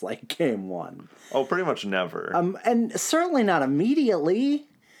loss like game 1? Oh, pretty much never. And certainly not immediately.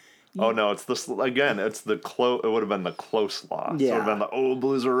 Oh no, it's this again. It's the close. It would have been the close loss. Yeah. It would have been the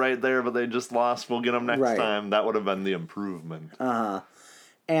Blues are right there, but they just lost. We'll get them next Right. time. That would have been the improvement.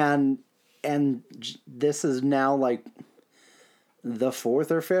 And this is now the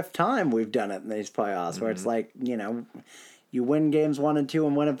 4th or 5th time we've done it in these playoffs, where it's you win games 1 and 2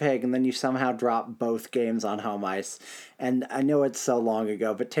 in Winnipeg, and then you somehow drop both games on home ice. And I know it's so long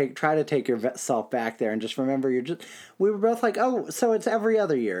ago, but try to take yourself back there and just remember we were both so it's every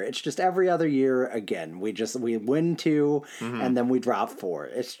other year. It's just every other year again. We win 2 and then we drop 4.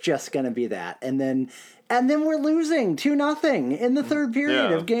 It's just going to be that. And then we're losing 2-0 in the third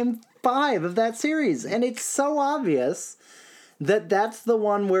period of game 5 of that series. And it's so obvious that that's the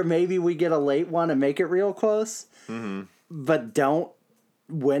one where maybe we get a late one and make it real close. Mm-hmm. But don't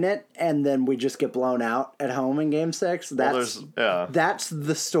win it, and then we just get blown out at home in Game 6. That's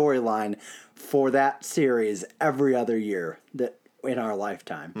the storyline for that series every other year that in our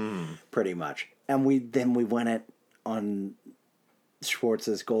lifetime, pretty much. And we win it on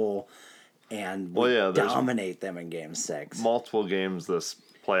Schwartz's goal, and we dominate them in Game 6. Multiple games this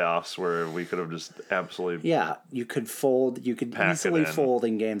playoffs where we could have just absolutely you could fold. You could easily fold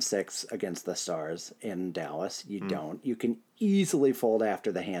in Game 6 against the Stars in Dallas. You don't. You can easily fold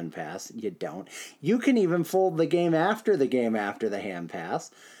after the hand pass. You don't. You can even fold the game after the hand pass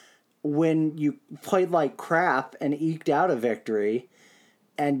when you played like crap and eked out a victory.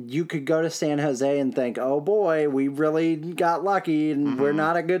 And you could go to San Jose and think, oh boy, we really got lucky and we're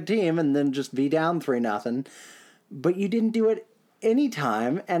not a good team, and then just be down 3-0. But you didn't do it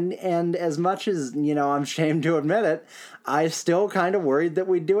anytime, and as much as I'm ashamed to admit it, I still kind of worried that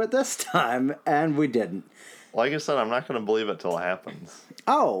we'd do it this time, and we didn't. Like I said, I'm not going to believe it till it happens.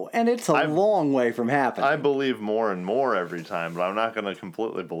 Oh, and it's a long way from happening. I believe more and more every time, but I'm not going to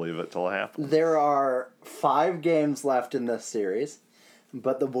completely believe it till it happens. There are 5 games left in this series,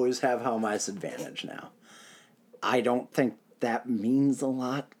 but the Blues have home ice advantage now. I don't think that means a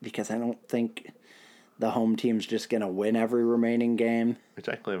lot, because I don't think the home team's just going to win every remaining game. We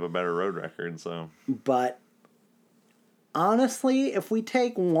technically have a better road record, so. But honestly, if we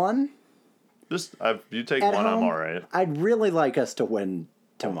take one, you take at one, home, I'm all right. I'd really like us to win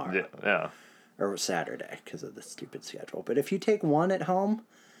tomorrow. Yeah. Or Saturday, because of the stupid schedule. But if you take one at home,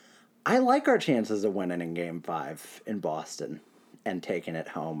 I like our chances of winning in Game 5 in Boston and taking it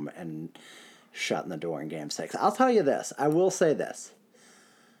home and shutting the door in Game 6. I'll tell you this. I will say this.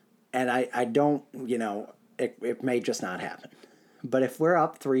 And I don't, it may just not happen. But if we're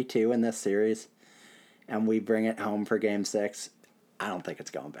up 3-2 in this series and we bring it home for Game 6, I don't think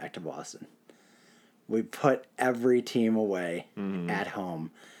it's going back to Boston. We put every team away at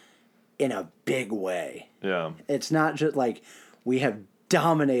home in a big way. Yeah. It's not just we have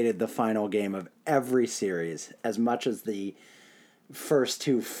dominated the final game of every series as much as the first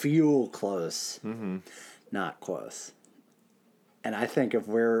 2 feel close. Not close. And I think if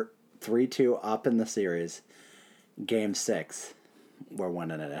we're 3-2 up in the series, Game 6, we're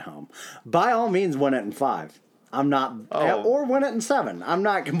winning it at home. By all means, win it in 5. I'm not, or win it in 7. I'm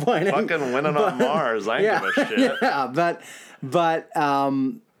not complaining. Fucking winning on Mars. I ain't give a shit.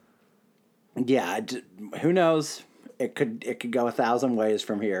 Yeah, who knows? It could go 1,000 ways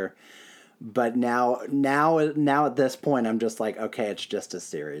from here. But now at this point, I'm just like, okay, it's just a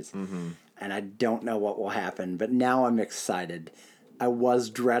series. Mm-hmm. And I don't know what will happen. But now I'm excited. I was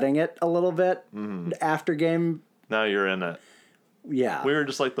dreading it a little bit after game. Now you're in it. Yeah. We were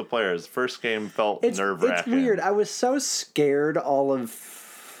just like the players. First game felt nerve-wracking. It's weird. I was so scared all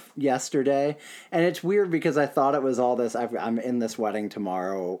of yesterday. And it's weird because I thought it was all this. I'm in this wedding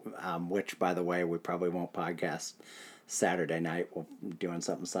tomorrow, which, by the way, we probably won't podcast Saturday night. We're doing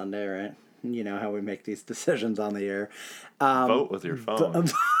something Sunday, right? You know how we make these decisions on the air. Vote with your phone.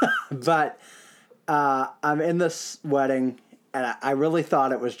 But I'm in this wedding, and I really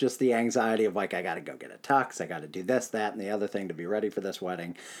thought it was just the anxiety of, like, I got to go get a tux. I got to do this, that, and the other thing to be ready for this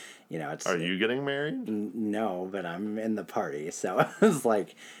wedding. You know, Are you getting married? No, but I'm in the party. So it was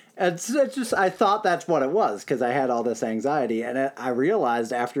like, it's just, I thought that's what it was because I had all this anxiety. And I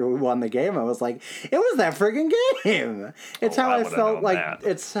realized after we won the game, I was like, it was that friggin' game. It's how I felt like,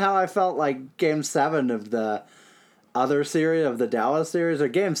 it's how I felt like Game 7 of the other series, of the Dallas series, or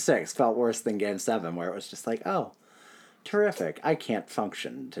Game 6 felt worse than Game 7, where it was just like, oh, terrific. I can't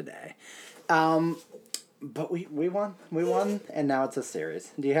function today. But we won, and now it's a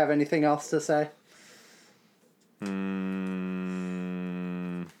series. Do you have anything else to say?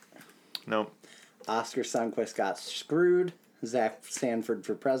 Nope. Oscar Sundquist got screwed. Zach Sanford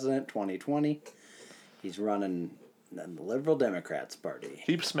for president, 2020. He's running the Liberal Democrats Party.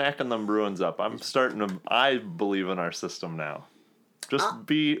 Keep smacking them Bruins up. I believe in our system now. Just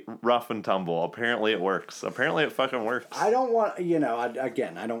be rough and tumble. Apparently it works. Apparently it fucking works. I don't want,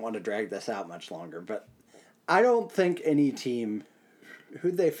 I don't want to drag this out much longer, but I don't think any team,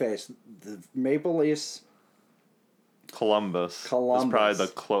 who'd they face? The Maple Leafs. Columbus. Is probably the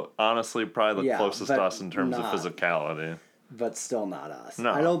closest to us in terms of physicality. But still not us.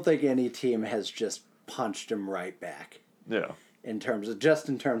 No. I don't think any team has just punched him right back. Yeah. In terms of the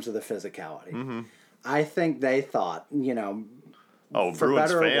physicality. Mm-hmm. I think they thought, Bruins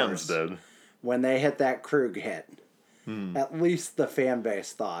fans did. When they hit that Krug hit, at least the fan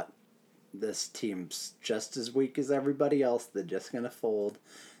base thought, this team's just as weak as everybody else. They're just going to fold.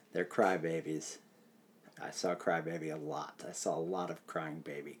 They're crybabies. I saw crybaby a lot. I saw a lot of crying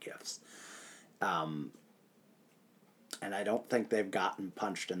baby gifs. And I don't think they've gotten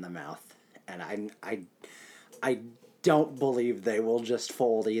punched in the mouth. And I don't believe they will just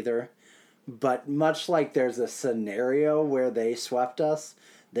fold either. But much like there's a scenario where they swept us,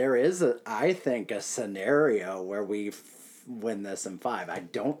 there is, I think, a scenario where we win this in 5. I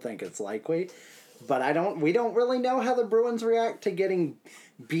don't think it's likely. But we don't really know how the Bruins react to getting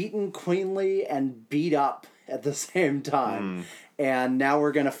beaten cleanly and beat up at the same time. And now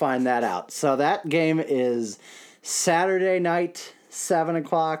we're going to find that out. So that game is Saturday night, 7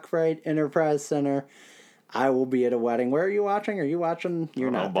 o'clock, right? Enterprise Center. I will be at a wedding. Where are you watching? Are you watching?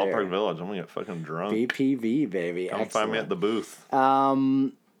 You're not there. Ballpark Village. I'm going to get fucking drunk. BPV, baby. Come find me at the booth.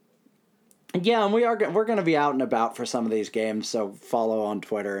 Yeah, and we're going to be out and about for some of these games, so follow on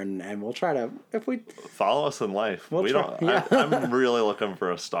Twitter, and we'll try to, follow us in life. I'm really looking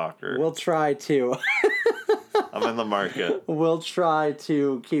for a stalker. We'll try to. I'm in the market. We'll try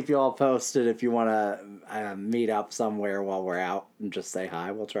to keep you all posted if you want to meet up somewhere while we're out and just say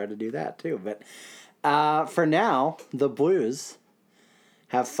hi. We'll try to do that too. But for now, the Blues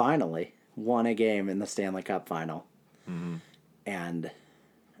have finally won a game in the Stanley Cup Final. Mm-hmm. And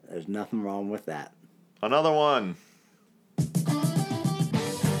there's nothing wrong with that. Another one.